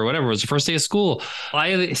lunch or whatever. It was the first day of school.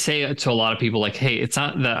 I say to a lot of people like, hey, it's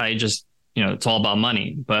not that I just, you know, it's all about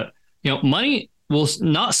money, but you know, money will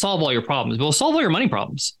not solve all your problems, but will solve all your money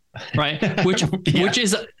problems. Right. Which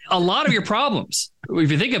is a lot of your problems.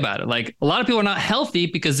 If you think about it, like a lot of people are not healthy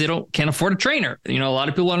because they can't afford a trainer. You know, a lot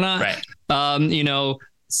of people are not, you know,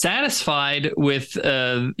 satisfied with,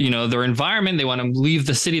 you know, their environment. They want to leave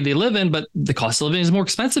the city they live in, but the cost of living is more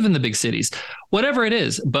expensive in the big cities, whatever it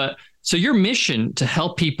is. But so your mission to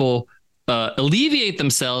help people alleviate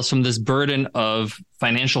themselves from this burden of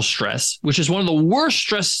financial stress, which is one of the worst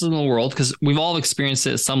stresses in the world, because we've all experienced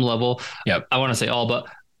it at some level. Yep. I want to say all, but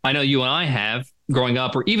I know you and I have growing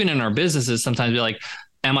up, or even in our businesses, sometimes be like,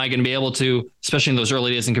 am I going to be able to, especially in those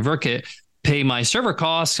early days in ConvertKit, pay my server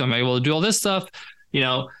costs? Am I able to do all this stuff? You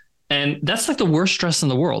know, and that's like the worst stress in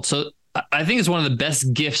the world. So I think it's one of the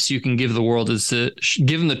best gifts you can give the world is to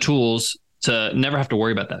give them the tools to never have to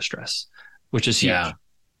worry about that stress, which is huge.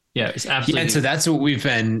 Yeah, it's absolutely. Yeah, and so that's what we've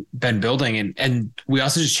been building. And we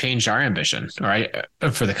also just changed our ambition, right,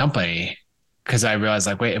 for the company. because I realized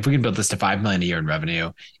like, wait, if we can build this to 5 million a year in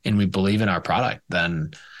revenue and we believe in our product,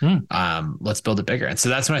 then let's build it bigger. And so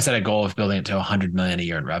that's when I set a goal of building it to 100 million a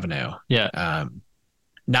year in revenue. Yeah.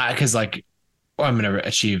 Not because like, oh, I'm going to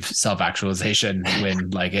achieve self-actualization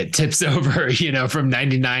when like it tips over, from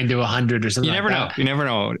 99 to 100 or something. You never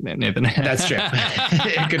know, Nathan. That's true.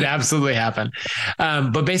 It could absolutely happen.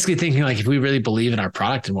 But basically thinking like, if we really believe in our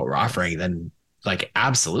product and what we're offering, then like,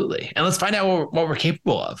 absolutely. And let's find out what we're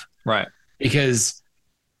capable of. Right. Because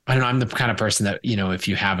I don't know, I'm the kind of person that, if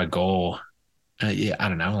you have a goal, I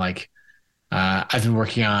don't know, like I've been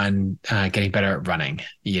working on getting better at running,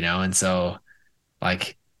 and so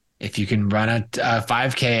like if you can run a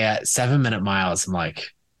 5K at 7-minute miles, I'm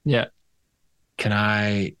like, yeah, can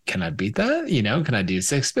I beat that? Can I do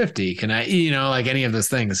 650? Can I, like any of those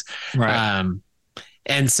things? Right.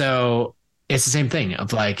 And so it's the same thing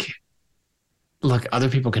of like, look, other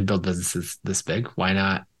people can build businesses this big. Why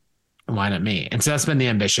not me? And so that's been the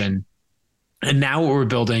ambition. And now what we're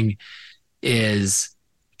building is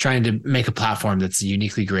trying to make a platform that's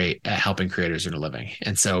uniquely great at helping creators earn a living.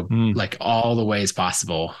 And so like all the ways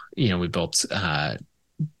possible, we built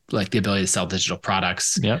like the ability to sell digital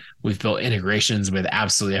products. Yep. We've built integrations with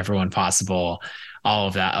absolutely everyone possible. All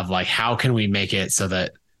of that of like, how can we make it so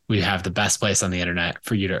that we have the best place on the internet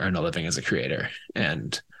for you to earn a living as a creator?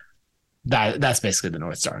 And that's basically the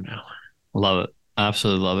North Star now. Love it.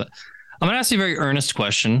 Absolutely love it. I'm going to ask you a very earnest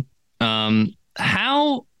question.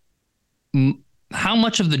 How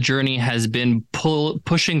much of the journey has been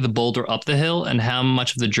pushing the boulder up the hill, and how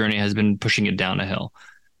much of the journey has been pushing it down a hill?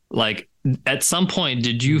 Like at some point,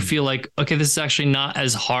 did you feel like, okay, this is actually not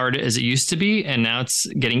as hard as it used to be, and now it's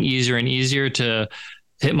getting easier and easier to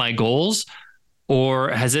hit my goals?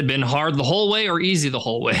 Or has it been hard the whole way or easy the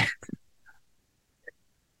whole way?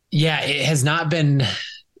 Yeah, it has not been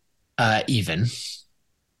even.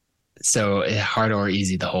 So hard or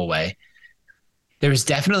easy the whole way. There was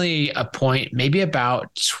definitely a point, maybe about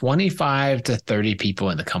 25 to 30 people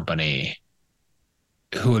in the company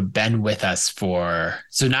who had been with us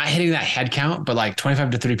so not hitting that head count, but like 25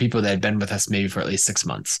 to 30 people that had been with us maybe for at least 6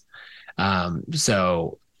 months.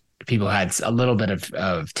 So people had a little bit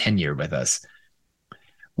of tenure with us,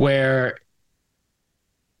 where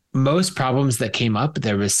most problems that came up,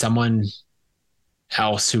 there was someone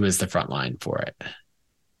else who was the front line for it.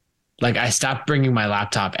 Like I stopped bringing my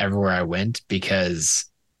laptop everywhere I went because,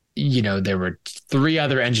 there were 3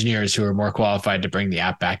 other engineers who were more qualified to bring the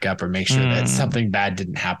app back up or make sure that something bad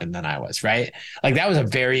didn't happen than I was, right? Like that was a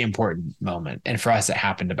very important moment. And for us, it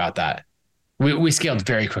happened about that. We scaled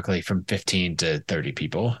very quickly from 15 to 30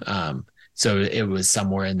 people. So it was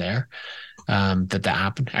somewhere in there that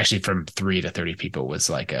happened. Actually, from 3 to 30 people was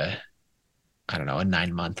like a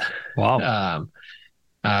 9-month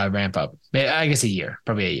ramp up. I guess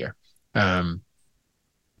probably a year.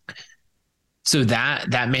 So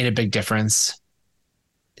that made a big difference.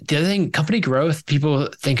 The other thing, company growth, people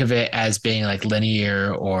think of it as being like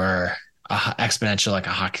linear or exponential, like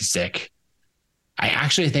a hockey stick. I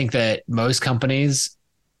actually think that most companies,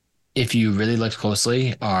 if you really looked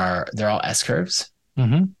closely, they're all S curves.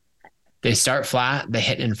 Mm-hmm. They start flat, they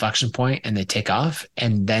hit an inflection point and they take off,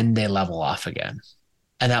 and then they level off again.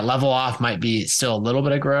 And that level off might be still a little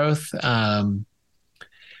bit of growth.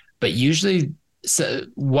 But usually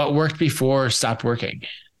what worked before stopped working.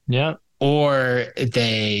 Yeah. Or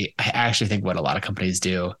I actually think what a lot of companies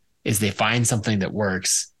do is they find something that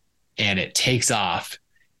works and it takes off.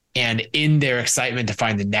 And in their excitement to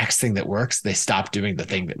find the next thing that works, they stop doing the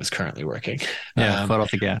thing that was currently working. Yeah, foot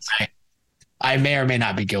off the gas. I may or may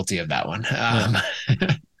not be guilty of that one.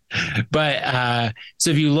 But so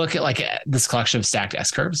if you look at like this collection of stacked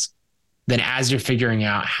S curves, then as you're figuring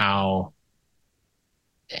out how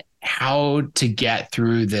to get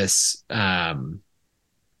through this,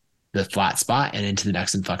 the flat spot and into the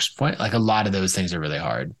next inflection point, like a lot of those things are really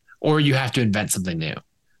hard, or you have to invent something new.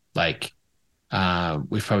 Like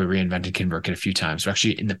we've probably reinvented ConvertKit a few times. We're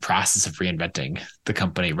actually in the process of reinventing the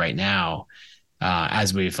company right now,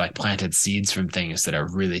 as we've like planted seeds from things that are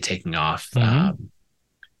really taking off,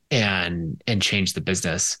 and change the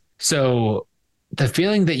business. So the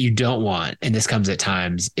feeling that you don't want, and this comes at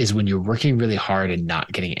times, is when you're working really hard and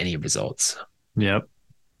not getting any results. Yep.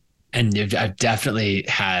 And I've definitely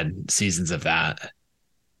had seasons of that.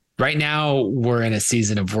 Right now, we're in a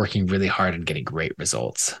season of working really hard and getting great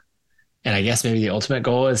results. And I guess maybe the ultimate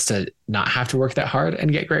goal is to not have to work that hard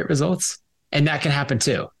and get great results. And that can happen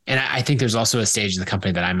too. And I think there's also a stage in the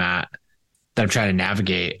company that I'm at that I'm trying to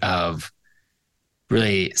navigate of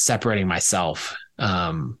really separating myself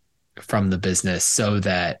from the business so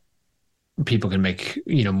that people can make,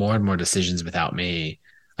 more and more decisions without me.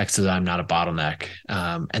 like, so that I'm not a bottleneck.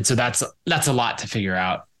 And so that's a lot to figure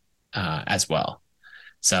out as well.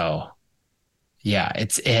 So yeah,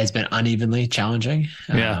 it has been unevenly challenging.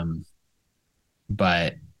 Yeah.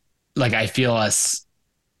 But like, I feel I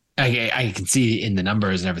can see in the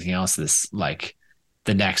numbers and everything else, this like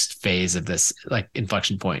the next phase of this like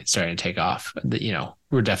inflection point starting to take off. That, you know,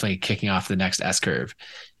 we're definitely kicking off the next S curve,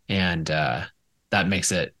 and that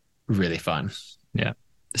makes it really fun. Yeah.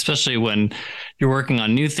 Especially when you're working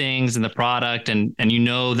on new things in the product and you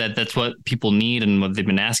know that that's what people need and what they've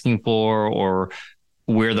been asking for or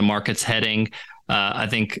where the market's heading. I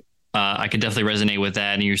think I could definitely resonate with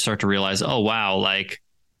that. And you start to realize, oh, wow, like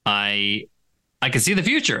I can see the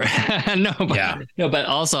future. But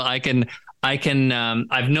also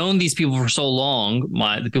I've known these people for so long,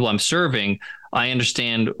 the people I'm serving, I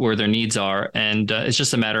understand where their needs are. And it's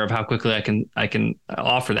just a matter of how quickly I can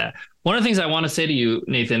offer that. One of the things I want to say to you,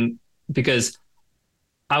 Nathan, because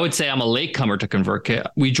I would say I'm a latecomer to ConvertKit.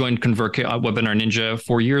 We joined ConvertKit Webinar Ninja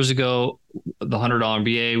 4 years ago. The $100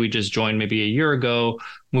 MBA, we just joined maybe a year ago,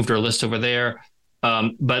 moved our list over there.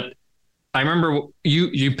 But I remember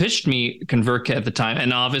you pitched me ConvertKit at the time.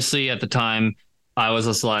 And obviously at the time, I was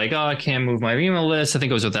just like, oh, I can't move my email list. I think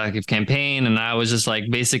it was with ActiveCampaign. And I was just like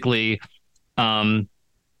basically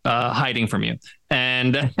hiding from you.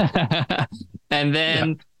 And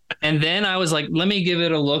and then I was like, let me give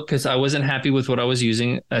it a look because I wasn't happy with what I was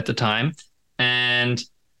using at the time. And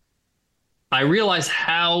I realized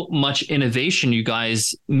how much innovation you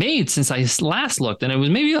guys made since I last looked. And it was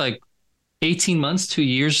maybe like 18 months, 2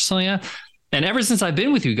 years or something. Like that. And ever since I've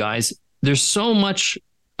been with you guys, there's so much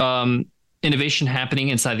innovation happening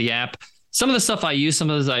inside the app. Some of the stuff I use, some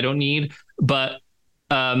of those I don't need. But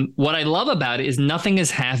what I love about it is nothing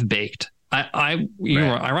is half-baked. I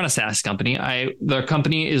run a SaaS company. The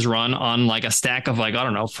company is run on like a stack of like, I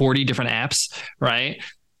don't know, 40 different apps, right?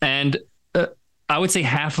 And I would say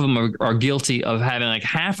half of them are guilty of having like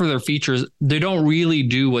half of their features. They don't really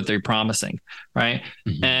do what they're promising, right?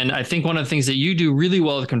 Mm-hmm. And I think one of the things that you do really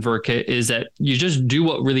well with ConvertKit is that you just do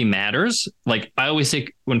what really matters. Like I always say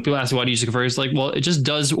when people ask me why do you use ConvertKit, it's like, well, it just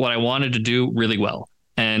does what I wanted to do really well.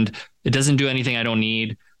 And it doesn't do anything I don't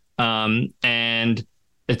need. And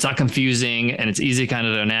it's not confusing and it's easy kind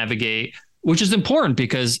of to navigate, which is important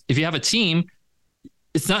because if you have a team,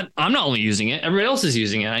 I'm not only using it, everybody else is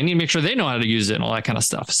using it. I need to make sure they know how to use it and all that kind of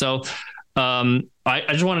stuff. So I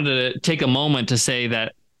just wanted to take a moment to say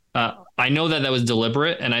that I know that was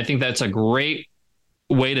deliberate. And I think that's a great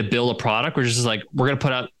way to build a product, which is like, we're going to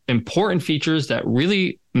put out important features that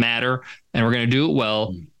really matter and we're going to do it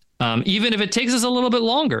well. Even if it takes us a little bit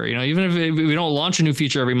longer, even if we don't launch a new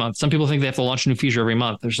feature every month. Some people think they have to launch a new feature every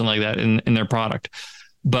month or something like that in their product.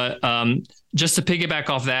 But just to piggyback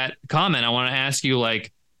off that comment, I want to ask you,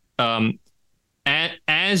 like,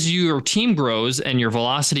 as your team grows and your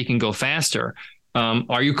velocity can go faster,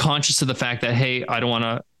 are you conscious of the fact that, hey, I don't want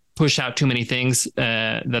to push out too many things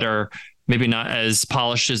that are maybe not as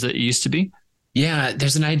polished as it used to be? Yeah,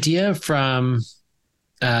 there's an idea from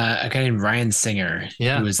a guy named Ryan Singer,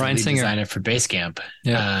 who was the lead designer for Basecamp.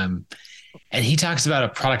 Yeah. And he talks about a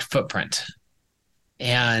product footprint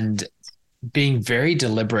and being very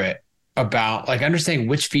deliberate about like understanding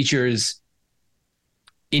which features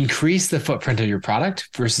increase the footprint of your product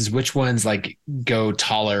versus which ones like go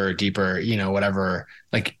taller or deeper, whatever,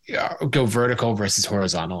 like go vertical versus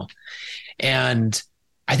horizontal. And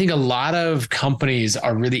I think a lot of companies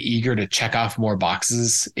are really eager to check off more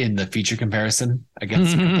boxes in the feature comparison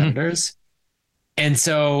against competitors. And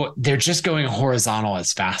so they're just going horizontal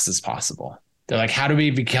as fast as possible. They're like, how do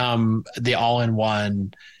we become the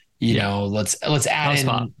all-in-one, let's add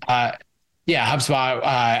HubSpot.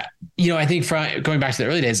 HubSpot. I think from going back to the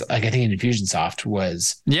early days, like I think Infusionsoft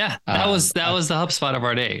was. Yeah, that was the HubSpot of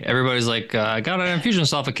our day. Everybody's like, I got an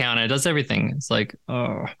Infusionsoft account and it does everything. It's like,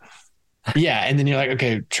 oh. Yeah. And then you're like,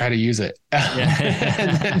 okay, try to use it.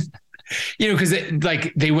 Yeah. Because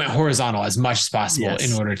they went horizontal as much as possible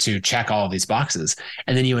in order to check all of these boxes.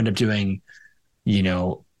 And then you end up doing, you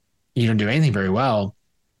don't do anything very well.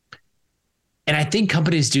 And I think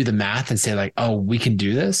companies do the math and say like, oh, we can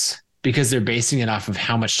do this because they're basing it off of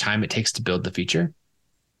how much time it takes to build the feature.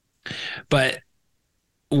 But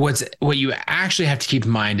what you actually have to keep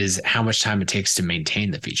in mind is how much time it takes to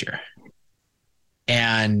maintain the feature.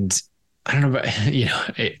 And I don't know about, you know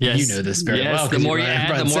this very well. The more you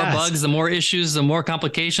add, the more bugs, the more issues, the more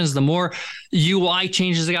complications, the more UI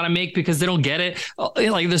changes they got to make because they don't get it.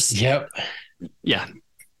 Like this. Yep. Yeah.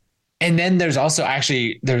 And then there's also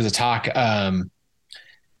there was a talk.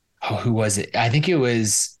 Who was it? I think it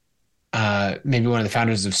was maybe one of the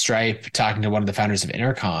founders of Stripe talking to one of the founders of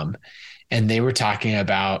Intercom. and they were talking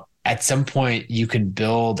about at some point you can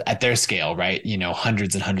build at their scale, right?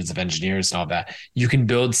 Hundreds and hundreds of engineers and all that. You can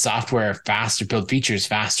build software faster, build features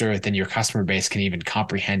faster than your customer base can even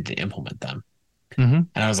comprehend and implement them. And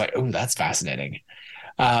I was like, oh, that's fascinating.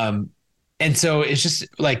 And so it's just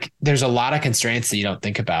like, there's a lot of constraints that you don't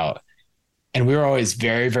think about. And we were always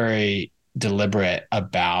very, very deliberate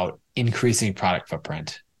about increasing product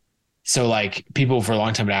footprint. So like people for a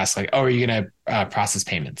long time would ask like, oh, are you going to process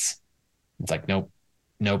payments? It's like, nope,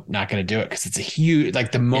 not going to do it. Cause it's a huge,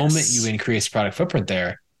 like the moment you increase product footprint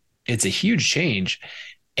there, it's a huge change.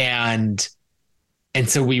 And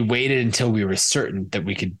so we waited until we were certain that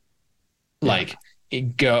we could like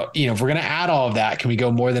go, if we're going to add all of that, can we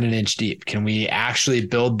go more than an inch deep? Can we actually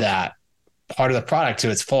build that part of the product to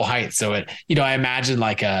its full height? So it, I imagine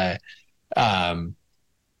like a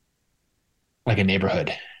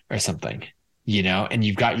neighborhood or something, and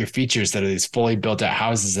you've got your features that are these fully built out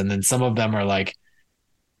houses. And then some of them are like,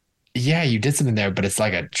 yeah, you did something there, but it's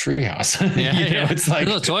like a tree house. It's like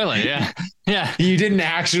a toilet. Yeah. Yeah. You didn't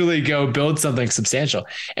actually go build something substantial.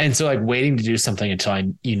 And so like waiting to do something until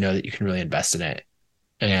that you can really invest in it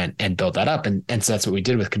and build that up. And so that's what we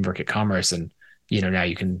did with ConvertKit Commerce. And, now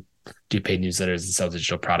you can do paid newsletters and sell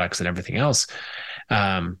digital products and everything else.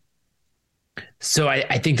 So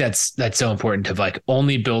I think that's so important to like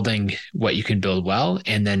only building what you can build well.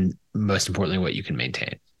 And then most importantly, what you can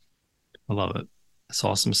maintain. I love it. That's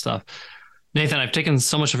awesome stuff. Nathan, I've taken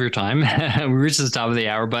so much of your time. We reached the top of the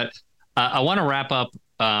hour, but I want to wrap up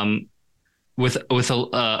with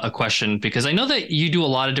a question, because I know that you do a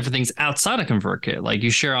lot of different things outside of ConvertKit. Like you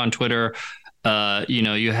share on Twitter,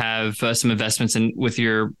 you have some investments with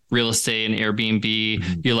your real estate and Airbnb.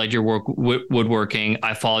 Mm-hmm. You like your work woodworking.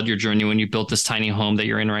 I followed your journey when you built this tiny home that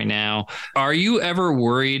you're in right now. Are you ever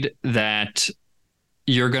worried that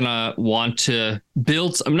you're going to want to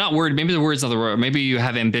build? I'm not worried. Maybe the word's not the word. Maybe you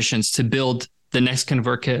have ambitions to build the next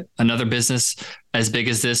ConvertKit, another business as big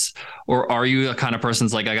as this? Or are you a kind of person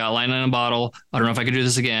that's like, I got lightning in a bottle. I don't know if I can do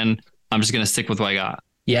this again. I'm just going to stick with what I got.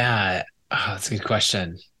 Yeah. Oh, that's a good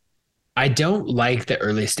question. I don't like the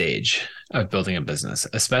early stage of building a business,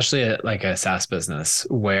 especially like a SaaS business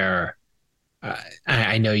where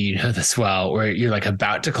I know you know this well, where you're like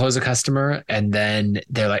about to close a customer and then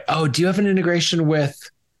they're like, oh, do you have an integration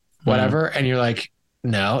with whatever? And you're like,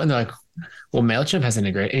 no. And they're like, well, MailChimp has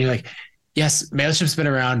integrated. And you're like, yes, MailChimp's been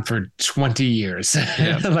around for 20 years.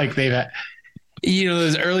 Yep. Like they've had,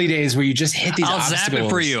 those early days where you just hit these obstacles. I'll zap it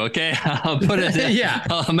for you. Okay. I'll put it. Yeah.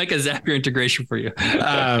 I'll make a Zapier integration for you.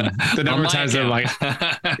 The number of times I'm like,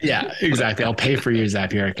 yeah, exactly. I'll pay for your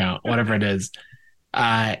Zapier account, whatever it is.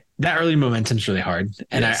 That early momentum is really hard.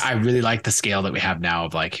 And yes. I really like the scale that we have now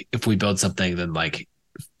of like, if we build something, then like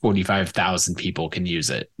 45,000 people can use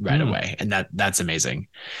it right away. And that's amazing.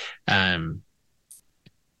 Dan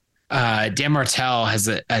Martell has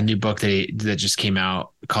a new book that just came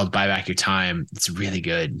out called Buy Back Your Time. It's really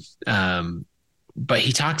good. But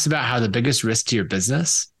he talks about how the biggest risk to your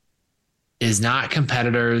business is not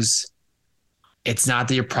competitors. It's not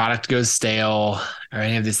that your product goes stale or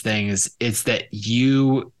any of these things. It's that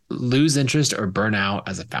you lose interest or burn out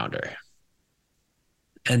as a founder.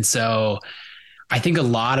 And so I think a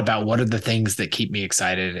lot about what are the things that keep me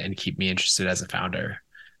excited and keep me interested as a founder.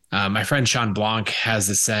 My friend Sean Blanc has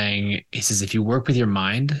this saying. He says, if you work with your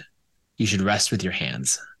mind, you should rest with your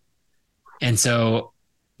hands. And so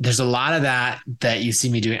there's a lot of that you see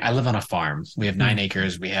me doing. I live on a farm. We have 9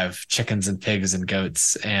 acres. We have chickens and pigs and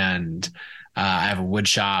goats, and I have a wood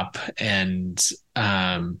shop. And,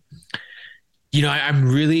 I'm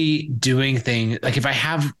really doing things like if I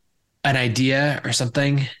have an idea or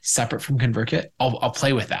something separate from ConvertKit, I'll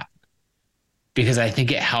play with that. Because I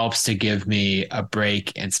think it helps to give me a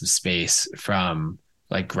break and some space from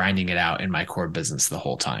like grinding it out in my core business the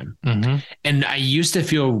whole time. Mm-hmm. And I used to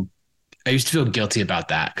feel guilty about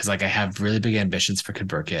that because like I have really big ambitions for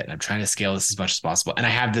ConvertKit and I'm trying to scale this as much as possible. And I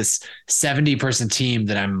have this 70-person team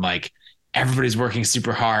that I'm like, everybody's working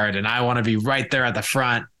super hard and I want to be right there at the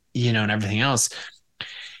front, and everything else.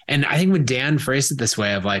 And I think when Dan phrased it this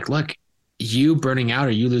way of like, look, you burning out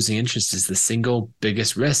or you losing interest is the single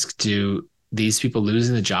biggest risk to these people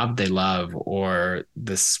losing the job they love or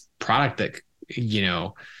this product that,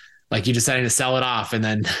 like you deciding to sell it off and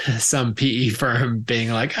then some PE firm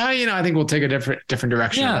being like, oh, I think we'll take a different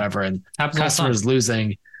direction or whatever. And customers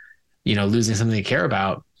losing something they care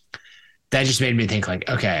about. That just made me think like,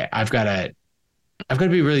 okay, I've got to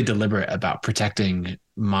be really deliberate about protecting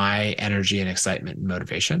my energy and excitement and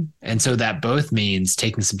motivation. And so that both means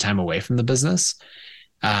taking some time away from the business.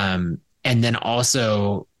 And then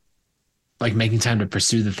also like making time to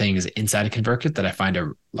pursue the things inside of ConvertKit that I find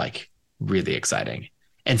are like really exciting.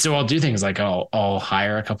 And so I'll do things like I'll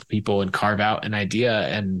hire a couple people and carve out an idea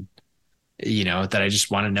and, that I just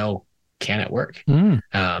want to know, can it work? So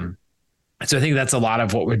I think that's a lot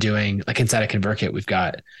of what we're doing. Like inside of ConvertKit, we've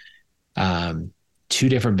got two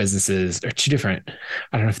different businesses or two different,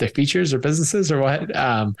 I don't know if they're features or businesses or what.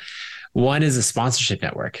 One is a sponsorship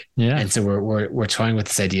network. Yeah. And so we're toying with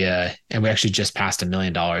this idea, and we actually just passed $1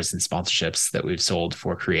 million in sponsorships that we've sold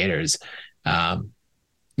for creators.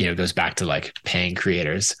 It goes back to like paying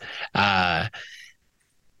creators.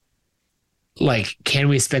 Like, can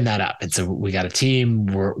we spin that up? And so we got a team,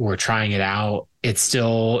 we're trying it out. It's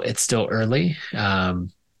still early.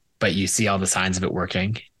 But you see all the signs of it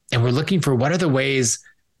working, and we're looking for what are the ways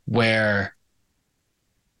where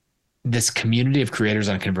this community of creators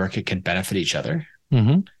on ConvertKit can benefit each other.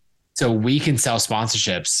 Mm-hmm. So we can sell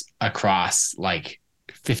sponsorships across like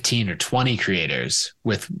 15 or 20 creators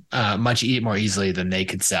with much more easily than they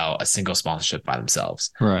could sell a single sponsorship by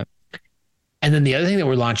themselves. Right. And then the other thing that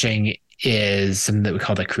we're launching is something that we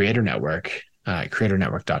call the Creator Network,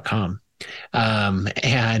 creatornetwork.com.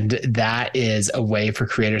 And that is a way for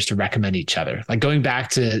creators to recommend each other. Like going back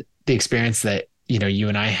to the experience that, you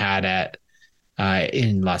and I had at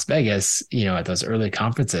in Las Vegas, at those early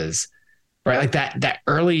conferences, right? Like that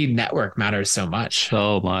early network matters so much.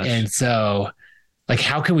 So much. And so like,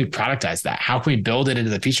 how can we productize that? How can we build it into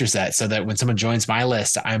the feature set so that when someone joins my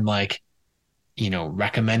list, I'm like,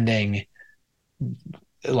 recommending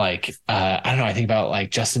like, I don't know. I think about like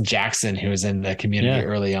Justin Jackson, who was in the community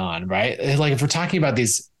early on, right? Like if we're talking about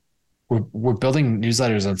these, we're building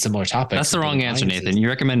newsletters on similar topics. That's the wrong answer, Nathan. You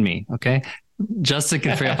recommend me. Okay. Justin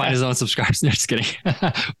can find his own subscribers. No, just kidding.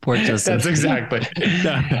 Poor Justin. That's exactly.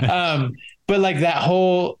 But like that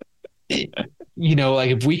whole, like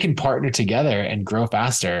if we can partner together and grow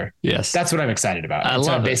faster, yes, that's what I'm excited about. I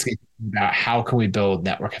love it. Basically about how can we build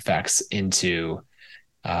network effects into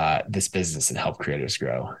this business and help creators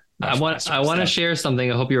grow. I want to share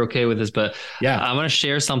something. I hope you're okay with this, but yeah, I want to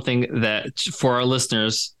share something that for our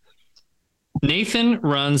listeners, Nathan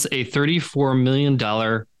runs a $34 million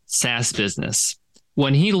SaaS business.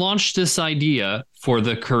 When he launched this idea for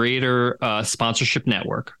the creator sponsorship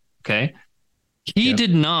network, okay, he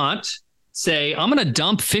did not say, I'm going to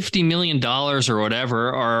dump $50 million or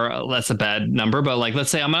whatever, or that's a bad number, but like, let's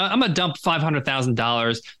say I'm going to dump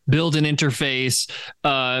 $500,000, build an interface,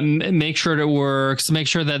 make sure it works, make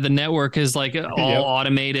sure that the network is like all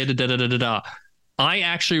automated, I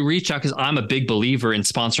actually reach out because I'm a big believer in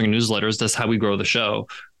sponsoring newsletters. That's how we grow the show.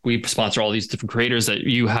 We sponsor all these different creators that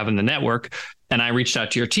you have in the network. And I reached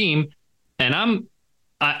out to your team, and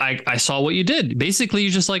I saw what you did. Basically,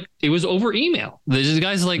 you just like, it was over email. The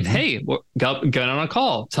guy's like, hey, get on a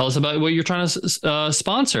call. Tell us about what you're trying to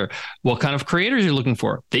sponsor. What kind of creators you're looking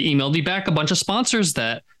for. They emailed me back a bunch of sponsors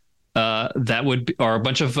that would be, or a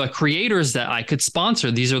bunch of creators that I could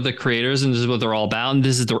sponsor. These are the creators, and this is what they're all about. And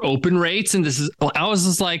this is their open rates. And I was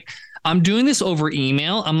just like, I'm doing this over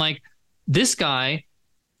email. I'm like, this guy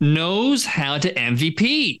knows how to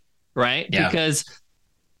MVP, right? Yeah. Because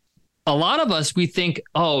a lot of us, we think,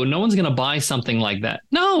 oh, no one's going to buy something like that.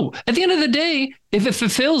 No, at the end of the day, if it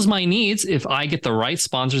fulfills my needs, if I get the right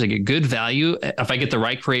sponsors, I get good value. If I get the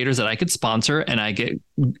right creators that I could sponsor, and I get,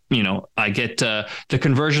 the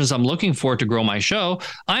conversions I'm looking for to grow my show,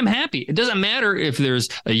 I'm happy. It doesn't matter if there's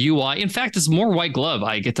a UI. In fact, it's more white glove.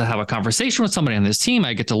 I get to have a conversation with somebody on this team.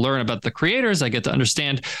 I get to learn about the creators. I get to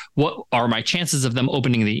understand what are my chances of them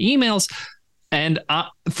opening the emails. And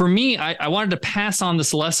for me, I wanted to pass on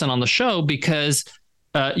this lesson on the show because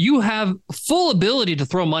you have full ability to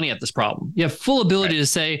throw money at this problem. You have full ability to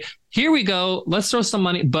say, here we go, let's throw some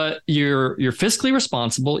money, but you're fiscally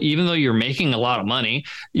responsible, even though you're making a lot of money.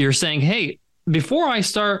 You're saying, hey, before I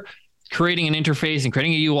start creating an interface and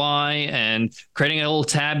creating a UI and creating a little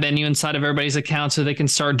tab menu inside of everybody's account so they can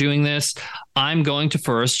start doing this, I'm going to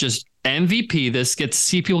first just MVP this, get to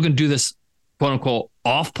see people can do this, quote unquote,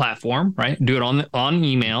 off platform, right? Do it on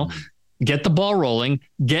email, get the ball rolling,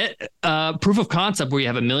 get proof of concept where you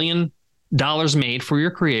have $1 million made for your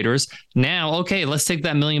creators. Now, okay, let's take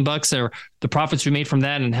that $1 million or the profits we made from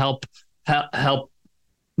that and help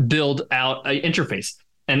build out an interface.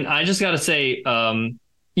 And I just got to say,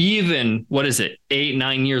 even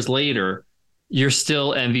 8-9 years later, you're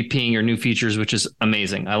still MVPing your new features, which is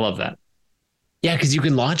amazing. I love that. Yeah, because you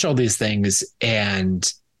can launch all these things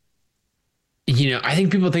and I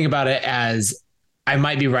think people think about it as I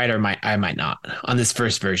might be right or I might not on this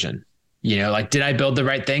first version. Like, did I build the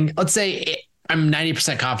right thing? Let's say I'm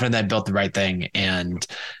 90% confident that I built the right thing, and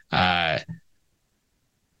and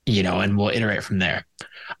we'll iterate from there.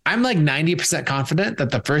 I'm like 90% confident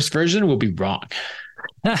that the first version will be wrong.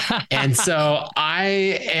 And so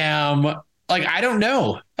I am like, I don't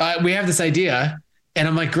know. We have this idea and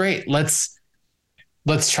I'm like, great, let's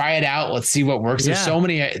try it out. Let's see what works. There's so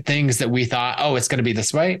many things that we thought, oh, it's going to be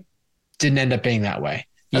this way. Didn't end up being that way,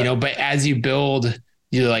 but as you build,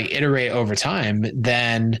 you like iterate over time,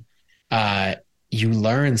 then you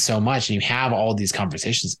learn so much and you have all these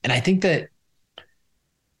conversations. And I think that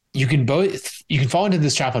you can fall into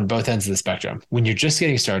this trap on both ends of the spectrum. When you're just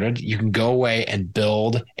getting started, you can go away and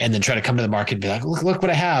build and then try to come to the market and be like, look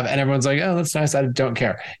what I have. And everyone's like, oh, that's nice. I don't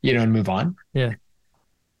care, and move on. Yeah.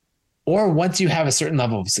 Or once you have a certain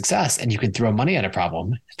level of success and you can throw money at a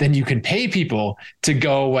problem, then you can pay people to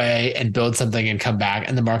go away and build something and come back.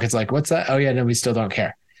 And the market's like, what's that? Oh yeah, no, we still don't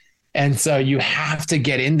care. And so you have to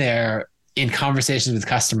get in there in conversations with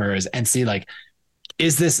customers and see like,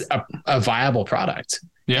 is this a viable product?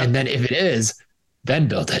 Yeah. And then if it is, then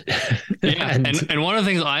build it. Yeah. and one of the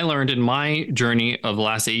things I learned in my journey of the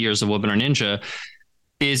last 8 years of Webinar Ninja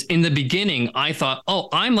is in the beginning, I thought, oh,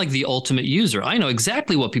 I'm like the ultimate user. I know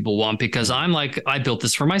exactly what people want because I'm like, I built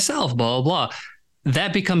this for myself, blah, blah, blah.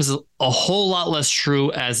 That becomes a whole lot less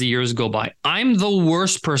true as the years go by. I'm the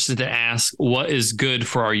worst person to ask what is good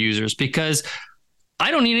for our users because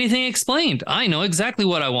I don't need anything explained. I know exactly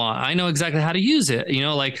what I want. I know exactly how to use it,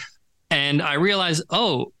 and I realized,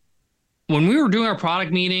 oh, when we were doing our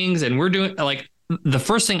product meetings and we're doing like the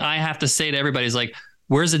first thing I have to say to everybody is like,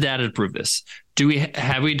 where's the data to prove this?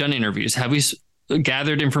 Have we done interviews? Have we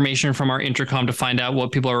gathered information from our intercom to find out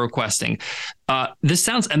what people are requesting? This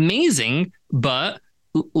sounds amazing, but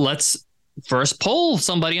let's first poll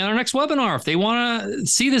somebody on our next webinar if they want to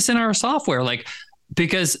see this in our software,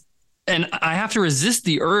 and I have to resist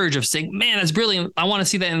the urge of saying, man, that's brilliant. I want to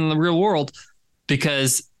see that in the real world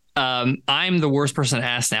because I'm the worst person to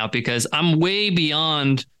ask now because I'm way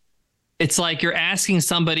beyond. It's like you're asking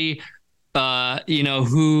somebody,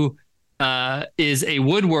 who is a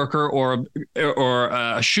woodworker or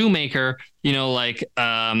a shoemaker, what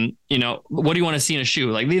do you want to see in a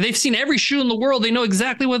shoe? Like they've seen every shoe in the world. They know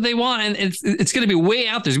exactly what they want. And it's going to be way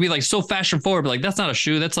out there. It's going to be like so fashion forward, but like, that's not a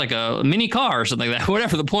shoe. That's like a mini car or something like that.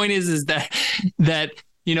 Whatever. The point is that,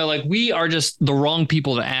 like we are just the wrong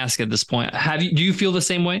people to ask at this point. Do you feel the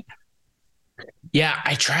same way? Yeah.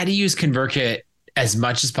 I try to use ConvertKit as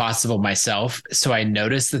much as possible myself. So I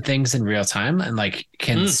notice the things in real time and like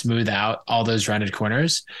can smooth out all those rounded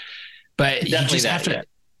corners. But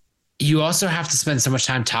you also have to spend so much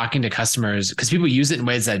time talking to customers because people use it in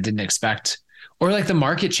ways that I didn't expect, or like the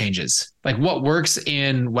market changes, like what works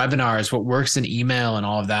in webinars, what works in email and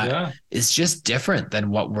all of that is just different than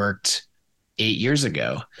what worked 8 years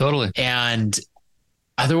ago. Totally. And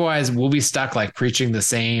otherwise we'll be stuck like preaching the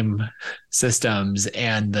same systems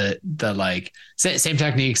and the like same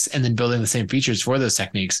techniques and then building the same features for those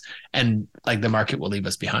techniques. And like the market will leave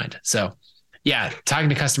us behind. So yeah, talking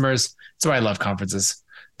to customers. That's why I love conferences.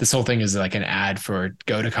 This whole thing is like an ad for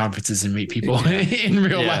go to conferences and meet people in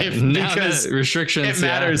real life because restrictions, it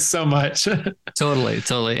matters so much.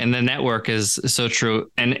 Totally. And the network is so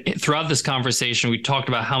true. And throughout this conversation, we talked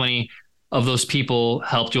about how many of those people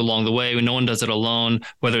helped you along the way. No one does it alone,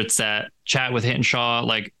 whether it's that chat with Hit & Shaw,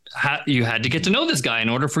 like you had to get to know this guy in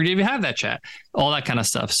order for you to have that chat, all that kind of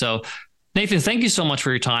stuff. So Nathan, thank you so much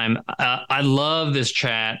for your time. I love this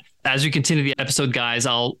chat. As we continue the episode, guys,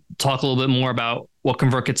 I'll talk a little bit more about what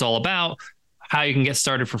ConvertKit's all about, how you can get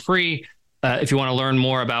started for free. If you want to learn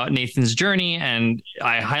more about Nathan's journey, and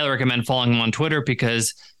I highly recommend following him on Twitter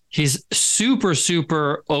because he's super,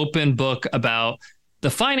 super open book about the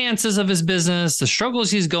finances of his business, the struggles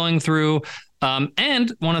he's going through.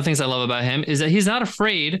 And one of the things I love about him is that he's not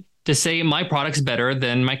afraid to say my product's better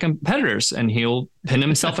than my competitors. And he'll pin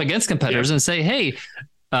himself against competitors and say, hey,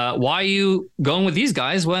 why are you going with these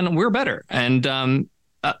guys when we're better? And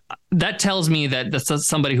that tells me that that's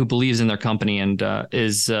somebody who believes in their company and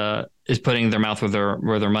is putting their mouth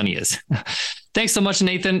where their money is. Thanks so much,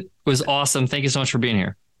 Nathan. It was awesome. Thank you so much for being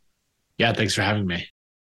here. Yeah, thanks for having me.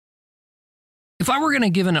 If I were going to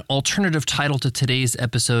give an alternative title to today's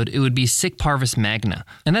episode, it would be Sic Parvis Magna,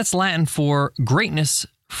 and that's Latin for greatness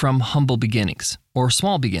from humble beginnings or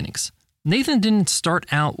small beginnings. Nathan didn't start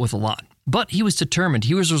out with a lot, but he was determined,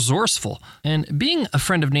 he was resourceful, and being a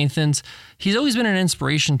friend of Nathan's, he's always been an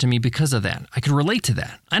inspiration to me because of that. I could relate to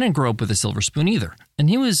that. I didn't grow up with a silver spoon either, and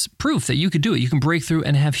he was proof that you could do it. You can break through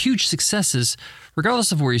and have huge successes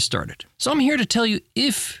regardless of where you started. So I'm here to tell you,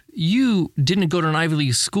 if you didn't go to an Ivy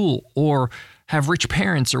League school or have rich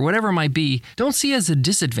parents or whatever it might be, don't see it as a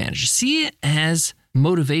disadvantage. See it as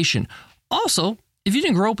motivation. Also, if you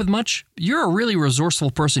didn't grow up with much, you're a really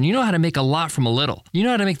resourceful person. You know how to make a lot from a little. You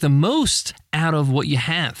know how to make the most out of what you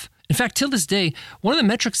have. In fact, till this day, one of the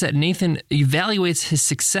metrics that Nathan evaluates his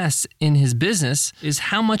success in his business is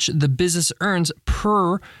how much the business earns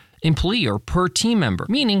per employee or per team member.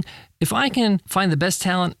 Meaning, if I can find the best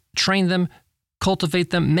talent, train them,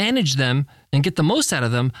 cultivate them, manage them, and get the most out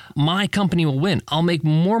of them, my company will win. I'll make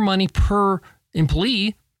more money per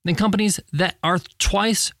employee than companies that are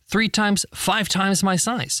twice, 3 times, 5 times my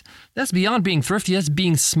size. That's beyond being thrifty. That's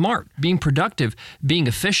being smart, being productive, being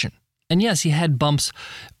efficient. And yes, he had bumps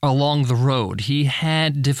along the road. He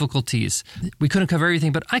had difficulties. We couldn't cover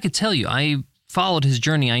everything, but I could tell you, I followed his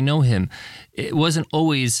journey. I know him. It wasn't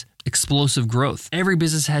always explosive growth. Every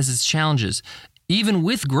business has its challenges. Even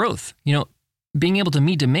with growth, being able to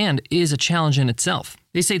meet demand is a challenge in itself.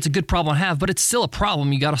 They say it's a good problem to have, but it's still a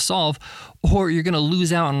problem you got to solve or you're going to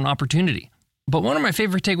lose out on an opportunity. But one of my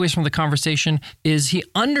favorite takeaways from the conversation is he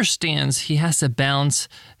understands he has to balance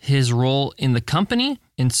his role in the company,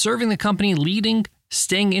 in serving the company, leading,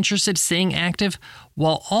 staying interested, staying active,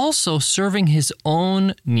 while also serving his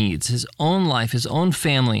own needs, his own life, his own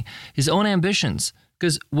family, his own ambitions.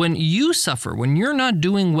 Because when you suffer, when you're not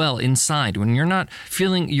doing well inside, when you're not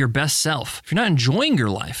feeling your best self, if you're not enjoying your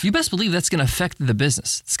life, you best believe that's going to affect the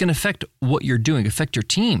business. It's going to affect what you're doing, affect your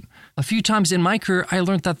team. A few times in my career, I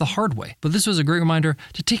learned that the hard way. But this was a great reminder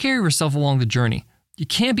to take care of yourself along the journey. You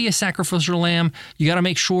can't be a sacrificial lamb. You got to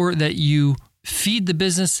make sure that you feed the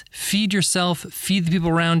business, feed yourself, feed the people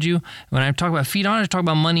around you. When I talk about feed, I don't talk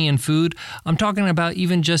about money and food. I'm talking about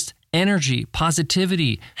even just energy,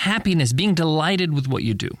 positivity, happiness, being delighted with what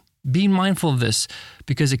you do. Be mindful of this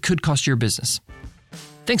because it could cost your business.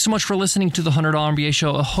 Thanks so much for listening to the $100 MBA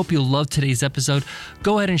Show. I hope you loved today's episode.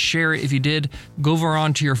 Go ahead and share it if you did. Go over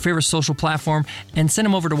onto your favorite social platform and send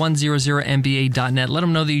them over to 100mba.net. Let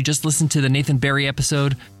them know that you just listened to the Nathan Barry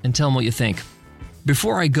episode and tell them what you think.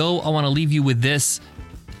 Before I go, I want to leave you with this.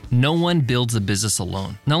 No one builds a business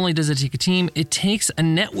alone. Not only does it take a team, it takes a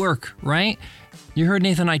network, right? You heard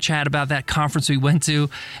Nathan and I chat about that conference we went to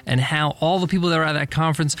and how all the people that were at that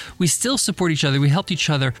conference, we still support each other. We helped each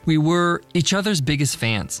other. We were each other's biggest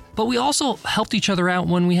fans. But we also helped each other out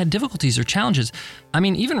when we had difficulties or challenges. I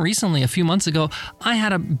mean, even recently, a few months ago, I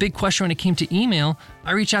had a big question when it came to email.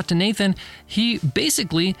 I reached out to Nathan. He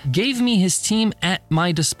basically gave me his team at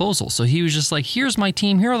my disposal. So he was just like, here's my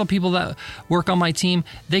team. Here are the people that work on my team.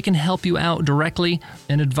 They can help you out directly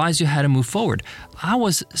and advise you how to move forward. I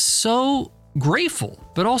was so grateful,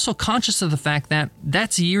 but also conscious of the fact that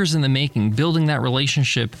that's years in the making, building that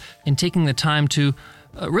relationship and taking the time to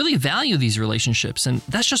really value these relationships. And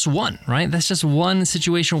that's just one, right? That's just one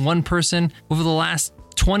situation, one person. Over the last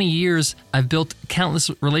 20 years, I've built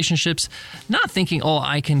countless relationships, not thinking,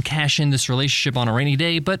 I can cash in this relationship on a rainy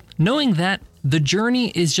day, but knowing that the journey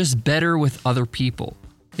is just better with other people.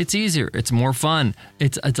 It's easier. It's more fun.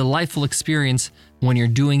 It's a delightful experience when you're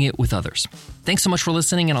doing it with others. Thanks so much for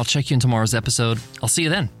listening, and I'll check you in tomorrow's episode. I'll see you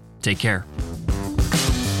then. Take care.